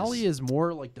 he is. Tonali is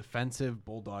more like defensive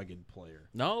bulldogged player.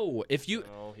 No, if you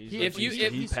No, he's If you-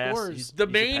 if he passed- scores- he's- the he's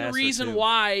a main passer, reason too.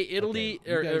 why Italy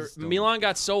Okay, you guys don't- Milan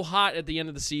got so hot at the end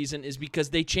of the season is because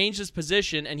they changed his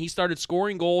position and he started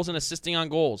scoring goals and assisting on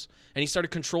goals and he started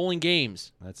controlling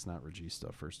games. That's not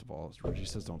regista. First of all,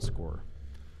 registas don't score.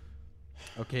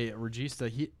 Okay, regista.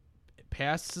 He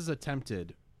passes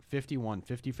attempted 51,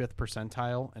 55th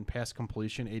percentile, and pass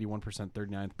completion 81%,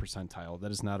 39th percentile. That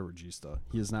is not a regista.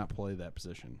 He does not play that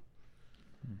position.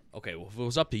 Okay, well if it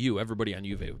was up to you, everybody on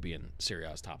Juve would be in Serie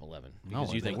A's top 11 because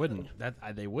No, you they think wouldn't.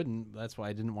 They wouldn't. That's why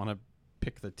I didn't want to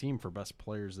pick the team for best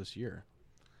players this year.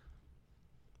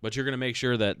 But you're going to make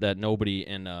sure that nobody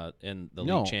in the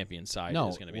No. league champion side No,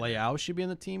 is going to be there. Leao should be in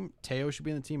the team. Teo should be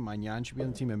in the team. Magnan should be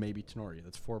in the team, and maybe Tenori.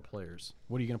 That's 4 players.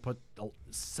 What are you going to put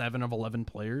 7 of 11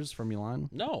 players from Milan?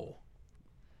 No,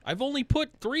 I've only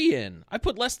put 3 in. I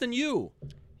put less than you.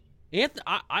 Anthony,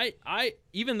 I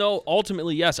even though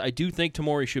ultimately yes, I do think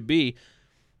Tomori should be.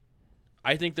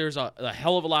 I think there's a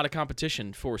hell of a lot of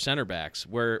competition for center backs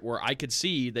where I could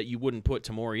see that you wouldn't put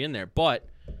Tomori in there, but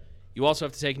you also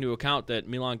have to take into account that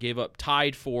Milan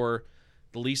tied for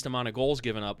the least amount of goals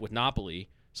given up with Napoli.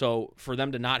 So for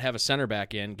them to not have a center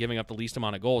back in, giving up the least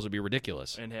amount of goals would be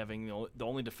ridiculous. And having the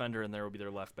only defender in there would be their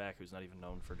left back, who's not even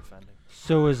known for defending.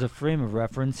 So as a frame of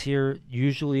reference here,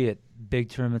 usually at big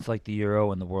tournaments like the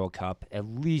Euro and the World Cup, at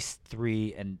least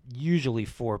 3 and usually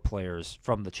 4 players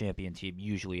from the champion team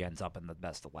usually ends up in the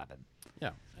best 11.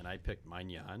 Yeah, and I picked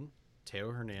Magnan,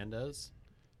 Teo Hernandez,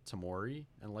 Tamori,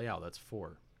 and Leao. That's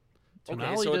 4. Okay,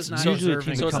 Tonali so does it's not usually Usually a the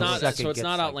team so it's that comes not- second so it's gets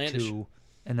not like outlandish. 2,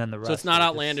 and then the rest. So it's not are just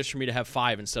outlandish for me to have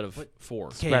 5 instead of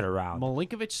 4. spread around.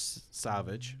 Milinkovic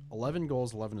Savic, 11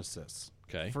 goals, 11 assists.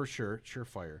 Okay. For sure,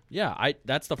 surefire. Yeah,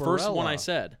 that's the first one I Barella.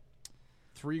 said.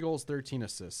 3 goals, 13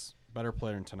 assists. Better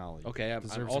player than Tonali. Okay, I'm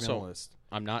Deserves to be on also- the list.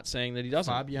 I'm not saying that he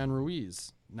doesn't. Fabian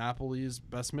Ruiz, Napoli's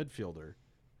best midfielder.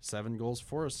 7 goals,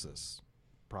 4 assists.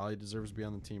 Probably deserves to be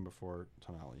on the team before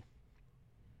Tonali.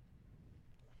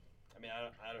 I mean,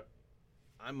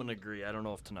 I'm gonna agree. I don't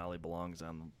know if Tonali belongs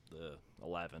on the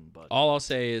 11, but All I'll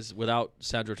say is without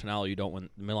Sandro Tonali, you don't win.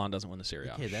 Milan doesn't win the Serie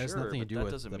A. Okay, that has Sure, nothing to but do that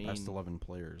with doesn't the best mean- 11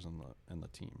 players in the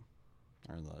team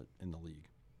or in the league.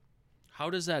 How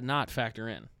does that not factor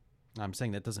in? I'm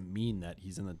saying that doesn't mean that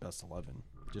he's in the best 11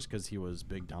 just because he was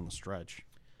big down the stretch.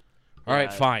 All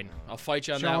right, Yeah, fine. I'll fight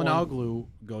you on that one. Çalhanoğlu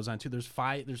goes on too. There's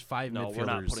five no, midfielders. we're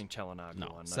not putting Çalhanoğlu No.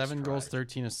 on. Nice 7 goals, try.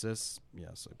 13 assists.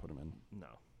 Yes, I put him in. No.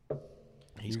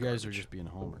 You guys are just being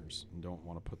homers and don't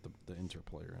want to put the Inter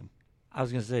player in. I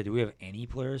was gonna say, do we have any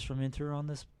players from Inter on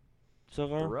this so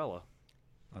far? Barella.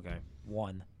 Okay,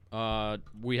 1.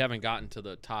 We haven't gotten to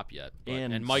the top yet, but-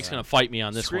 And- and Mike's going to fight me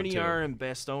on this one Skriniar too. and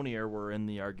Bastonier were in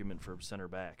the argument for center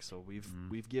back, so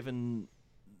we've given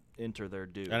Inter their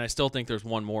due. And I still think there's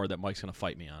one more that Mike's going to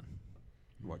fight me on.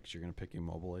 What? Because you're going to pick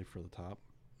Immobile for the top?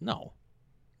 No,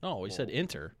 he said Well,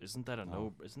 Inter. Isn't that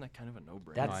Isn't that kind of a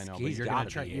no-brainer? That's- I know, he's but you're gotta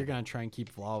gonna be you're in. gonna try and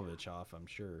keep Vlahovic off. I'm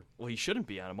sure. Well, he shouldn't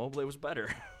be on. Immobile was better.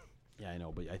 Yeah, I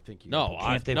know, but I think you. No, gotta-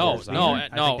 Can't they no, both be no, in? I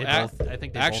think no. they ac- both- I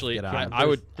think they both actually, get on. I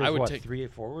would, There's I would what, take, 3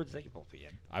 forwards. They could both be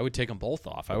in. I would take them both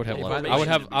off. I would have, Hey, I would formation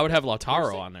have, should be I would have They were Lautaro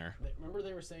saying- on there. Remember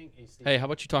they were saying, hey, Steve, Hey, how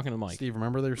about you talking to Mike? Steve,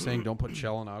 remember they were saying don't put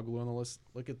Çalhanoğlu on the list?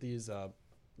 Look at these.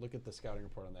 Look at the scouting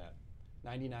report on that.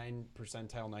 99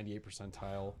 percentile, 98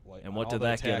 percentile. Like, And what all did the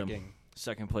that get him? attacking.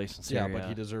 Second place in Yeah, Serie but A.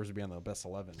 he deserves to be on the best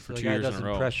 11. For The 2 guy years in a doesn't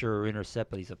row. pressure or intercept,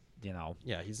 but he's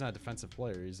Yeah, he's not a defensive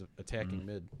player. He's an attacking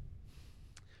mid.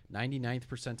 99th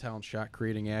percentile in shot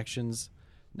creating actions,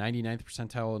 99th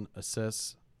percentile in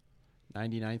assists,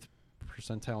 99th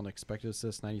percentile in expected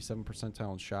assists, 97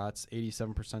 percentile in shots,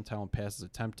 87 percentile in passes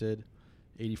attempted,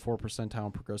 84 percentile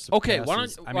in progressive Okay,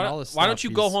 passes. why don't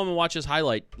you go home and watch his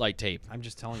highlight tape? I'm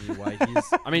just telling you why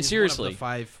he's. I mean, he's seriously. one of the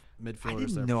 5 midfielders. I that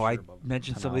didn't are know for I sure above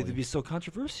mentioned somebody to Tonali. be so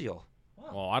controversial.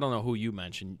 Well, I don't know who you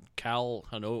mentioned.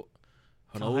 Calhanoglu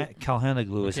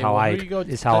Calhanoglu is Okay, how well, I who you go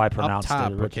is how I up pronounced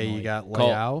top, it Okay, originally. you got Call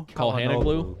Leao.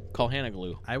 Calhanoglu.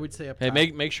 Calhanoglu. I would say up Hey,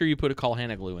 top. make sure you put a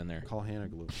Calhanoglu in there.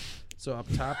 Calhanoglu. So up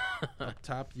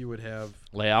top you would have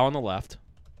Leao on the left.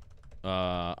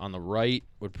 On the right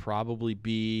would probably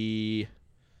be.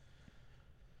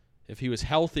 If he was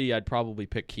healthy, I'd probably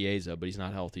pick Chiesa, but he's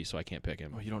not healthy, so I can't pick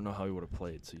him. Well, you don't know how he would have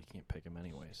played, so you can't pick him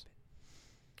anyways.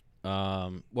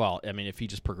 Well, I mean, if he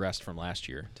just progressed from last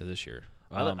year to this year.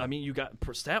 I mean, you got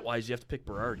stat-wise, you have to pick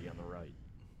Berardi on the right.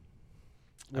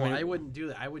 Well, mean- I wouldn't do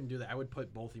that. I would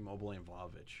put both Immobile and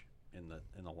Vlahovic in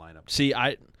the lineup. See,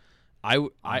 I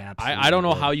don't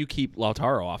know how you keep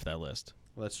Lautaro off that list.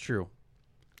 Well, that's true.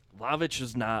 Vlahovic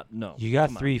is not. No, You got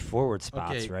come on. 3 forward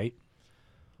spots, Okay. right?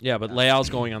 Yeah, but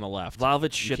Leao's going on the left. Vlahovic You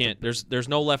shit. can't. There's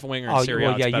no left winger in Oh, Serie A.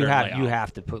 well, yeah, that's better than you Leao.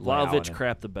 have to put Leao Vlahovic in.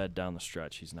 crapped the bed down the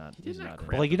stretch. He's not. He's not. crap.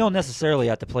 But, like, you don't necessarily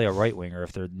have to play a right winger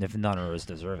if none are as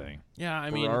deserving. Yeah, I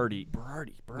mean, Berardi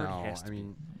No, has to I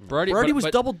mean, Berardi, Berardi was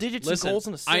but double digits listen, in goals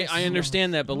and assists. I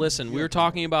understand that, but listen, we were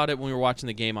talking about it when we were watching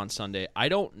the game on Sunday. I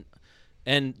don't,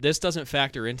 and this doesn't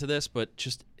factor into this, but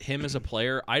just him as a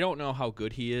player, I don't know how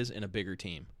good he is in a bigger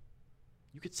team.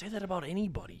 You could say that about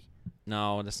anybody.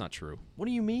 No, that's not true. What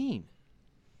do you mean?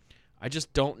 I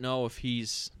just don't know if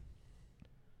he's.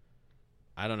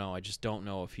 I don't know. I just don't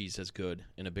know if he's as good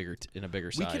in a bigger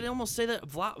We side. could almost say that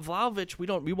Vlahovic.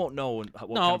 We won't know. What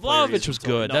No, kind of player he Vlahovic is was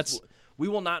until- good. no, That's- we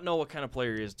will not know what kind of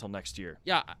player he is until next year.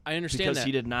 Yeah, I understand Because that.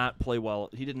 he did not play well.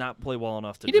 He did not play well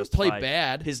enough to. He didn't play justify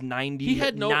bad. His He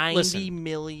had no- listen. $90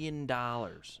 million.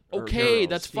 Okay,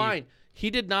 that's fine. He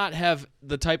did not have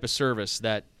the type of service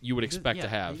that you would expect to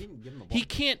yeah, have. he didn't give him the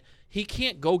ball. He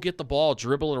can't go get the ball,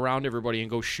 dribble it around everybody, and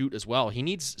go shoot as well.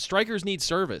 Strikers need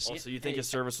service. So you think his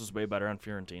service was way better on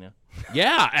Fiorentina?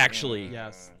 Yeah, actually.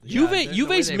 yes.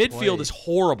 Juve's midfield is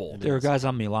horrible. There are guys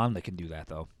on Milan that can do that,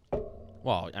 though.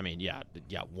 Well, I mean, yeah,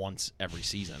 once every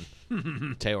season.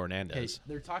 Teo Hey, Hernandez.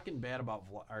 they're talking bad about,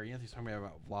 or Anthony's talking bad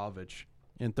about Vlahovic,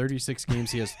 In 36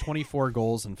 games, he has 24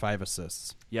 goals and 5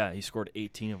 assists. Yeah, he scored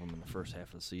 18 of them in the first half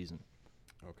of the season.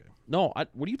 Okay. No,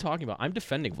 what are you talking about? I'm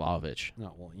defending Vlahovic.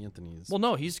 No, well, Anthony's. Well,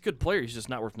 no, he's a good player. He's just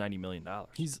not worth $90 million.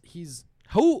 He's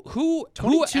Who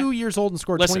 22 years old and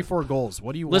scored Listen. 24 goals.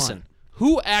 What do you Listen, want?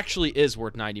 who actually is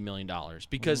worth $90 million?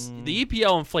 Because the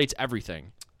EPL inflates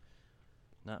everything.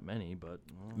 Not many, but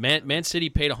Man City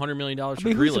paid $100 million for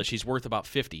mean, who's Grealish. He's worth about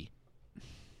 50.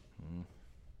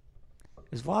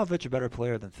 Is Vlahovic a better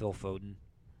player than Phil Foden?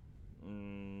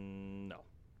 no.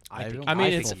 I don't I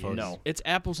mean, think it's so. no. It's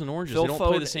apples and oranges. Phil they don't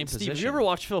play the Foden- same Steve, position. have you ever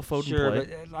watched Phil Foden Sure,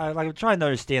 play? but I'm trying to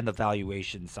understand the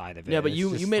valuation side of it. Yeah, but It's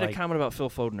you just made a like, comment about Phil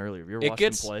Foden earlier. Have you ever It watched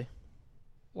gets- him play?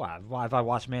 Why have I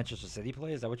watched Manchester City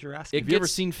play? Is that what you're asking? It Have you ever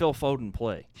gets- seen Phil Foden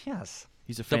play? Yes.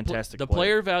 He's a the fantastic the player.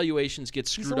 player valuations get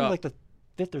He's screwed only up. like the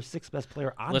 5th or 6th best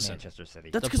player on Listen, Manchester City.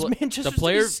 That's The because pla- Manchester the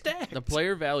player City's stacked. the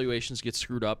player valuations get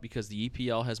screwed up because the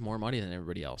EPL has more money than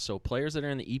everybody else. So players that are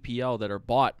in the EPL that are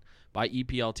bought by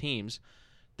EPL teams,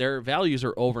 their values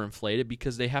are overinflated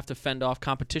because they have to fend off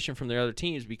competition from their other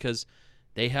teams because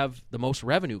they have the most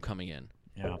revenue coming in.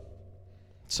 Yeah.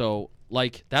 So,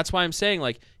 like, that's why I'm saying,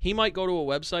 like, he might go to a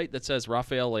website that says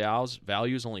Rafael Leao's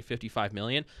value is only $55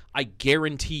 million. I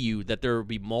guarantee you that there will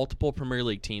be multiple Premier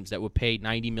League teams that would pay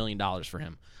 $90 million for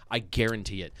him. I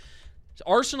guarantee it.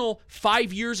 Arsenal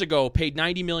 5 years ago paid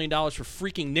 $90 million for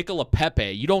freaking Nicola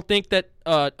Pepe. You don't think that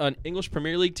an English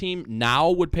Premier League team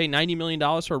now would pay $90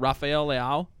 million for Rafael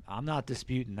Leao? I'm not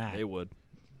disputing that. They would.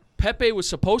 Pepe was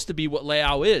supposed to be what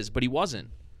Leao is, but he wasn't.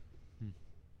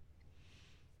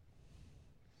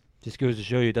 Just goes to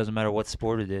show you it doesn't matter what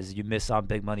sport it is. You miss on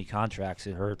big money contracts,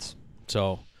 it hurts.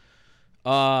 So,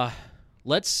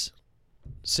 let's,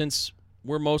 since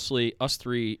we're mostly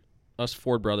us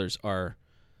Ford brothers are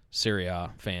Serie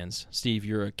A fans. Steve,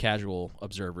 you're a casual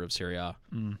observer of Serie A.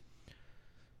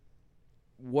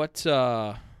 What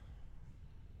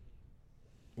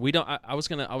we don't. I was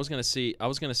gonna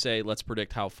say let's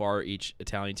predict how far each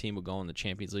Italian team will go in the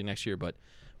Champions League next year, but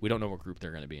we don't know what group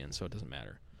they're going to be in, so it doesn't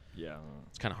matter. Yeah.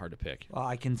 It's kind of hard to pick. Well,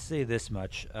 I can say this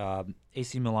much.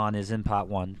 AC Milan is in pot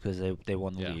 1 because they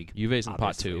won the Yeah. league. Juve's in pot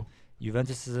obviously. 2.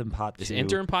 Juventus is in pot 2. Is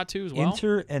Inter in pot 2 as well?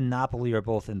 Inter and Napoli are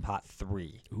both in pot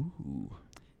 3. Ooh.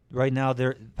 Right now,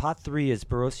 pot 3 is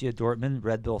Borussia Dortmund,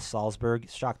 Red Bull Salzburg,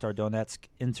 Shakhtar Donetsk,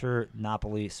 Inter,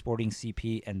 Napoli, Sporting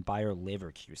CP, and Bayer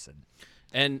Leverkusen.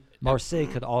 And Marseille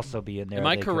could also be in there. Am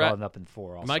I They correct- Could end up in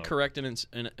 4 also. am I correct in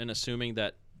assuming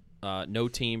that no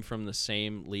team from the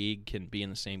same league can be in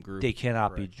the same group? They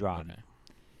cannot be drawn. Okay.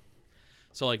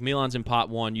 So, like, Milan's in pot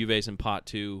 1, Juve's in pot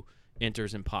 2,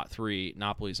 Inter's in pot 3,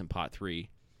 Napoli's in pot 3.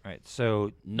 Right.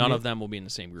 So None of them will be in the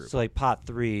same group. So like pot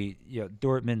 3,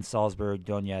 Dortmund, Salzburg,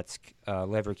 Donetsk,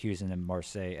 Leverkusen, and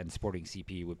Marseille, and Sporting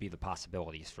CP would be the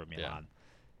possibilities for Milan.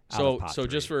 So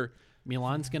just for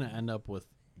Milan's going to end up with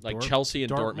like Chelsea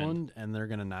and Dortmund. and they're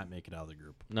going to not make it out of the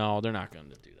group. No, they're not going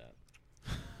to do that.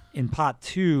 In pot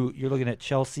 2, you're looking at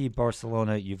Chelsea,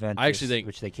 Barcelona, Juventus, I actually think-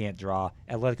 which they can't draw,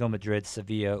 Atletico Madrid,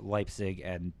 Sevilla, Leipzig,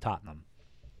 and Tottenham.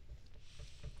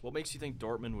 What makes you think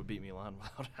Dortmund would beat Milan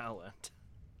without Haaland?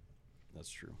 That's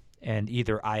true. And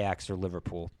either Ajax or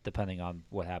Liverpool, depending on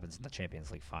what happens in the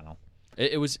Champions League final.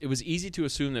 It was easy to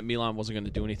assume that Milan wasn't going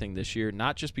to do anything this year,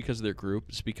 not just because of their group,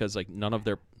 it's because like none of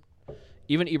their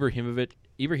even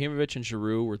Ibrahimovic and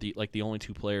Giroud were the only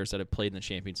two players that have played in the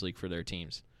Champions League for their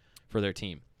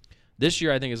team. This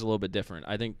year I think is a little bit different.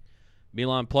 I think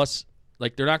Milan plus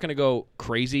like they're not going to go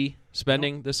crazy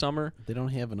spending this summer, They don't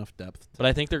have enough depth. but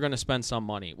I think they're going to spend some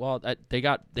money. Well,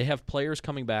 they have players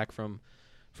coming back from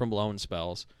loan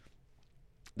spells.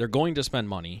 They're going to spend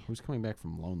money. Who's coming back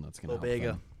from loan that's going to help Pobega.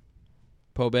 them?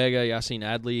 Pobega, Yassine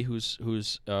Adli,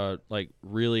 who's like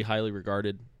really highly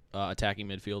regarded attacking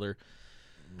midfielder.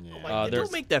 Yeah. Oh my, they're-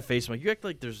 don't make that face, Mike. You act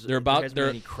like there's They're about hasn't they're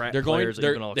been any crap they're going players that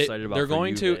they're, you've been all they, excited about. they're for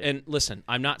going to Juve. and listen,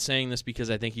 I'm not saying this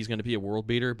because I think he's going to be a world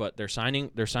beater, but they're signing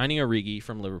Origi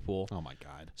from Liverpool, Oh, my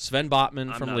God. Sven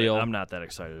Botman from Lille. I'm not that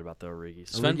excited about the Origi.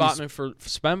 Sven Origi's- Botman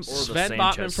Sven Sanchez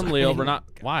Botman from Lille. signing.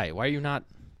 Why are you not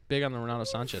big on the Renato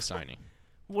Sanchez signing?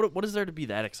 What is there to be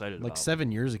that excited Like about? 7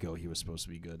 years ago, he was supposed to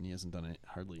be good, and he hasn't done it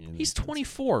hardly anything. He's since.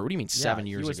 24. What do you mean 7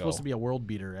 years He was ago? supposed to be a world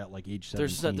beater at like age 17.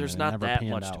 There's and it not never that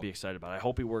panned much out. to be excited about. I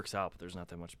hope he works out, but there's not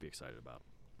that much to be excited about.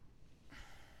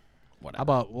 Whatever. How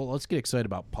about, let's get excited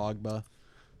about Pogba.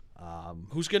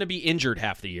 Who's going to be injured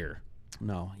half the year?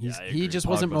 No, Yeah, I he agree. just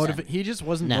wasn't Pogba's- motivated. He just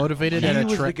wasn't motivated He at a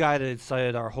was the track. guy that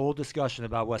incited our whole discussion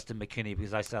about Weston McKennie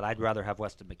because I said I'd rather have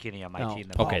Weston McKennie on my No. team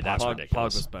than Okay, Paul that's Pogba.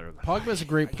 ridiculous. Pogba's better than Pogba's a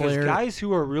great Because player. guys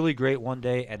who are really great one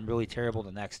day and really terrible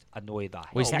the next annoy the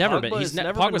Well, he's heck never out been. of me. He's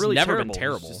Pogba's Pogba's really never terrible. been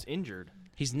terrible. He's just injured.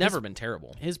 He's never been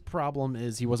terrible. His problem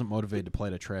is he wasn't motivated to play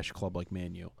at a trash club like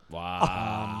Man U.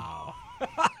 Wow.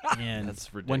 And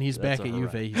That's when he's ridiculous. back at That's a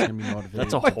Juve, he's going to be motivated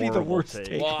That's a Might be the horrible worst take.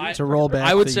 take. Well, to roll back.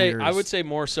 I would the say years.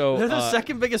 more so. They're the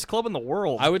second biggest club in the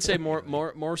world. I would say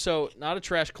more so not a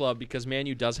trash club because Man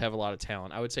U does have a lot of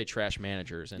talent. I would say trash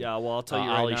managers. And, Yeah, well, I'll tell you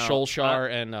right Ali now, Solskjaer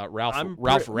and Ralph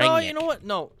Rangnick. No, you know what?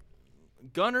 No,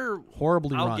 Gunner.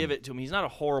 Horribly I'll run. give it to him. He's not a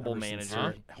horrible Ever since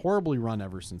manager. horribly run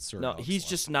ever since Sir No, Alex he's left.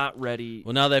 just not ready.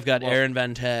 Well, now they've got Well, Aaron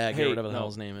Van Tag Hey, or whatever the no, hell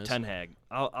his name is. Ten Hag.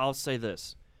 I'll say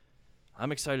this.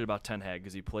 I'm excited about Ten Hag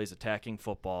because he plays attacking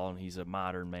football and he's a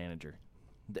modern manager.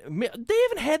 They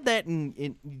haven't had that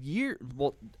in years.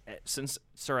 Well, since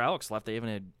Sir Alex left, they haven't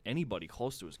had anybody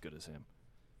close to as good as him.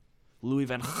 Louis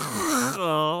Van.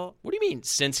 What do you mean?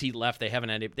 Since he left, they haven't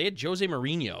had. They had Jose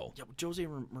Mourinho. Yeah, but Jose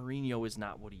Mourinho is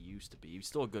not what he used to be. He's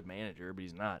still a good manager, but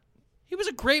he's not. He was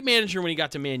a great manager when he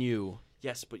got to Man U.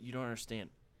 Yes, but you don't understand.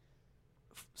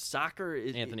 Soccer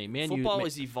is Anthony, Man U- football Ma-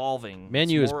 is evolving. Man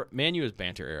It's U more- is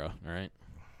banter era. All right,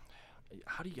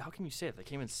 How can you say it? They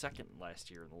came in second last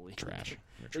year in the league. trash.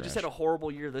 They're They just trash. had a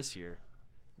horrible year this year.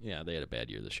 Yeah, they had a bad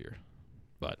year this year,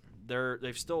 but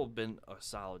They've still been a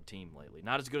solid team lately.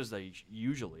 Not as good as they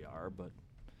usually are, but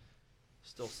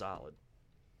still solid.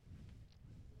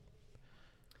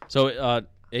 so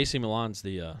AC Milan's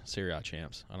the Serie A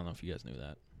champs. I don't know if you guys knew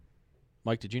that.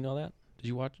 Mike, did you know that? Did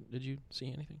you watch? Did you see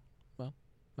anything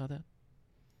about that?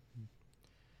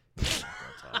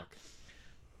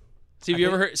 Steve,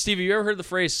 you ever heard the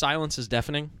phrase "silence is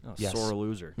deafening"? Oh, Yes. Sore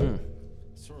loser.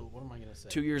 What am I going to say?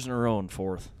 2 years in a row in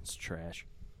fourth. It's trash.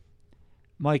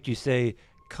 Mike, you say,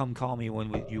 "Come call me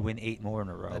when you win 8 more in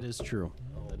a row." That is true.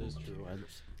 That is true.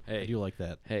 I Hey, do like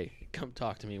that. hey, come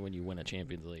talk to me when you win a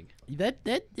Champions League. That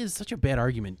is such a bad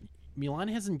argument. Milan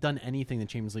hasn't done anything in the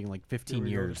Champions League in like 15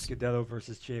 years. Scudetto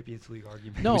versus Champions League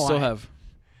argument. No, we still I- have.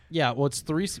 Yeah, well, it's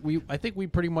 3. I think we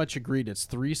pretty much agreed. It's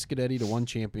 3 Scudetti to 1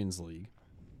 Champions League,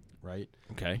 right?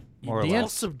 Okay. More or Dan- All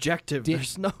less. subjective. Dan-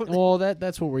 There's no. Well,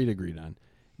 that's what we'd agreed on.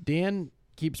 Dan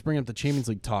keeps bringing up the Champions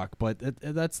League talk, but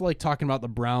that's like talking about the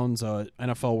Browns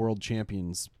NFL World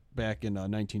Champions back in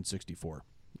 1964.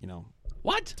 You know,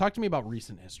 What? talk to me about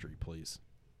recent history, please.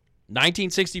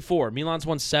 1964. Milan's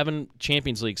won 7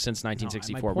 Champions Leagues since No,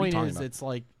 1964. my What are you point talking is, about? it's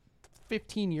like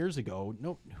 15 years ago.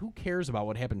 No, who cares about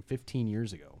what happened 15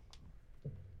 years ago?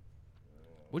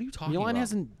 What are you talking Milan about?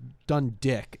 hasn't done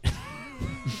dick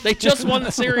They just won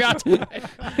the Serie A.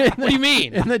 What do you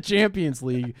mean? in the Champions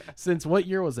League since what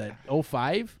year was that?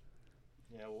 05?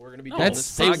 Yeah, well, we're gonna be. No, doing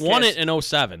that's- this they won podcast- it in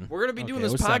 07. We're gonna be doing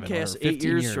Okay, this 07 or podcast 15 8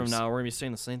 years from years. now. We're gonna be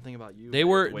saying the same thing about you. They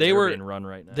were the way they they're were being run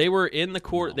right now. they were in the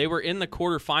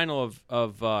quarterfinal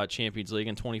of Champions League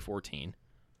in 2014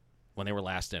 when they were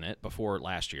last in it before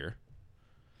last year.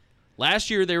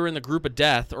 Last year they were in the group of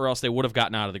death, or else they would have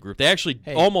gotten out of the group. They actually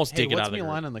almost did get what's out of the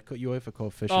Milan group. on the UEFA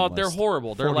coefficient Oh, list? they're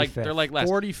horrible. They're like 45th. last.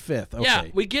 45th. Okay. Yeah,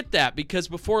 we get that because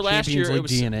before last Champions year League it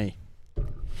was DNA.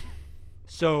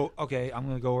 So, okay, I'm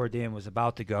going to go where Dan was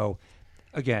about to go.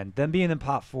 Again, them being in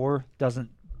pot 4 doesn't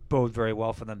bode very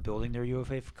well for them building their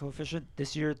UFA coefficient.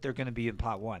 This year, they're going to be in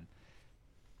pot 1.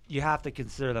 You have to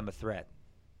consider them a threat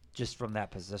just from that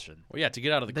position. Well, yeah, to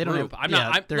get out of the They don't group. have- I'm yeah,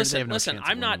 not. they Listen, have no listen. chance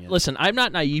of I'm not. winning it. Listen, I'm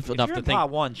not naive If enough you're to in think. pot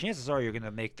 1, chances are you're going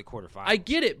to make the quarterfinals. I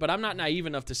get it, but I'm not naive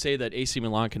enough to say that AC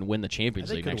Milan can win the Champions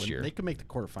They League could next win- year. They could make the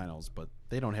quarterfinals, but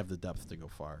they don't have the depth to go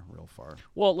real far.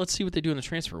 Well, let's see what they do in the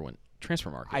transfer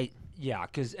market. Yeah,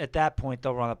 because at that point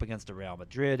they'll run up against a Real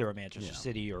Madrid or a Manchester Yeah,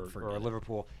 City or forget a it.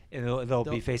 Liverpool, and they'll be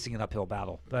They'll- facing an uphill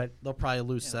battle. But They'll probably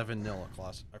lose 7-0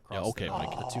 across Yeah, okay, the, Mike.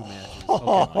 the 2 matches. Okay,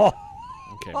 Mike.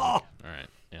 Okay, Mike. All right.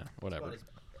 Yeah, whatever.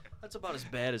 That's about as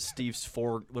bad as Steve's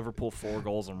Liverpool 4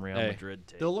 goals and Real Hey. Madrid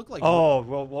take. They'll look like well,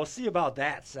 we'll see about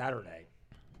that Saturday.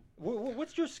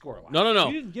 What's your scoreline? No.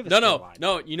 You didn't give a No.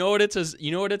 scoreline. You know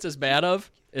what it's as bad of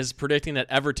is predicting that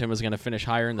Everton was going to finish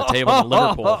higher in the table than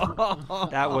Liverpool.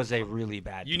 That was a really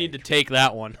bad. You need to take. take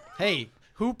that one. Hey,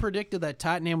 who predicted that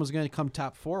Tottenham was going to come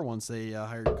top 4 once they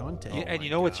hired Conte? And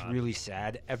you know what's really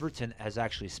sad? Everton has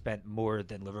actually spent more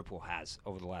than Liverpool has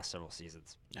over the last several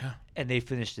seasons. Yeah. And they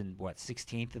finished in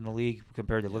 16th in the league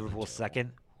compared to Liverpool's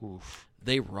second. Oof.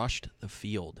 They rushed the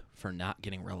field for not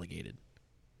getting relegated.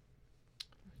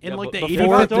 in Yeah, like but the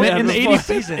before 85th that, minute, in the before 85th,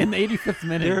 season. in the 85th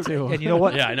minute too. And you know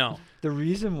what? Yeah, I know. The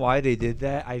reason why they did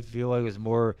that, I feel like, was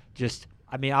more just.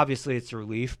 I mean, obviously it's a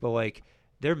relief, but like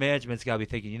their management's got to be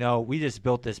thinking, we just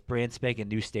built this brand spanking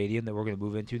new stadium that we're going to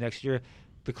move into next year.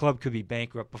 The club could be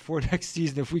bankrupt before next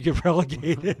season if we get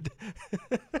relegated.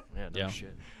 Yeah, no Yeah.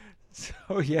 shit.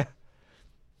 So yeah.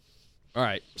 All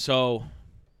right, so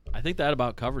I think that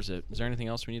about covers it. Is there anything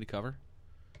else we need to cover?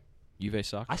 Juve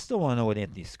suck. I still want to know what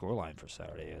Anthony's scoreline for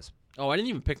Saturday is. Oh, I didn't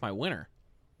even pick my winner.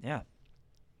 Yeah.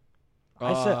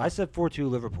 Uh, I said 4-2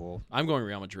 Liverpool. I'm going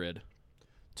Real Madrid.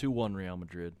 2-1 Real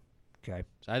Madrid. Okay.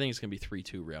 So I think it's going to be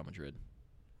 3-2 Real Madrid.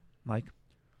 Mike?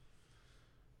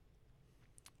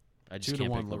 I just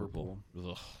can't 2-1 pick Liverpool.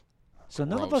 Ugh. So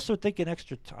none of Gross. us are thinking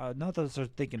none of us are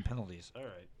thinking penalties. All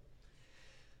right.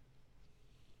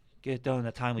 Get it done in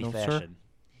a timely No, sir. fashion.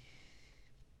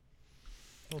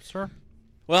 Oh, sir.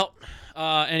 Well,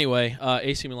 anyway,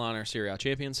 AC Milan are Serie A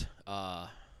champions.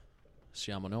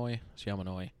 Siamo noi,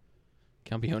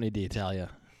 campioni d'Italia,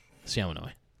 siamo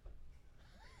noi.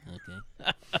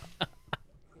 Okay.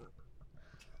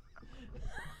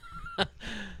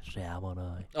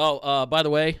 Oh, by the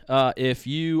way, if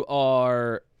you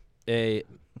are a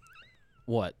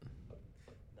what?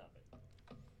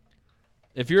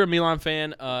 If you're a Milan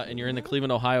fan and you're in the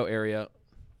Cleveland, Ohio area,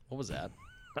 what was that?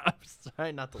 I'm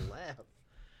trying not to laugh.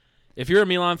 If you're a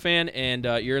Milan fan and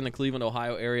you're in the Cleveland,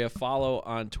 Ohio area, follow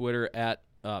on Twitter at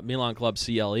Milan Club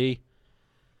CLE.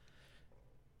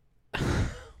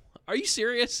 Are you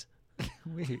serious?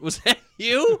 Wait, Was that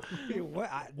you? what?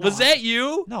 Was that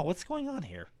you? No, what's going on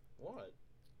here? What?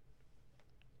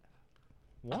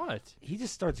 What? He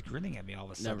just starts grinning at me all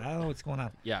of a sudden. Never. I don't know what's going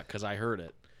on. Yeah, because I heard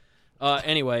it.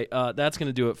 Anyway, that's going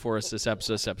to do it for us this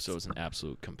episode. This episode is an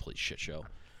absolute complete shit show.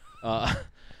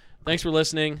 Thanks for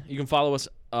listening. You can follow us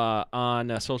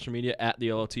on social media at the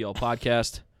LOTL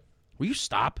Podcast. Will you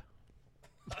stop?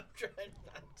 I'm trying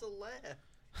not to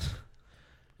laugh.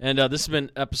 And this has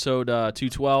been episode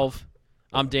 212.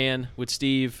 I'm Dan with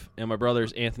Steve and my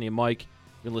brothers Anthony and Mike.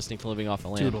 You've been listening to Living Off the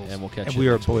Land, Toodles. and we'll catch And you. we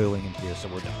are next week. boiling in beer, so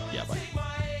we're done. Yeah, bye.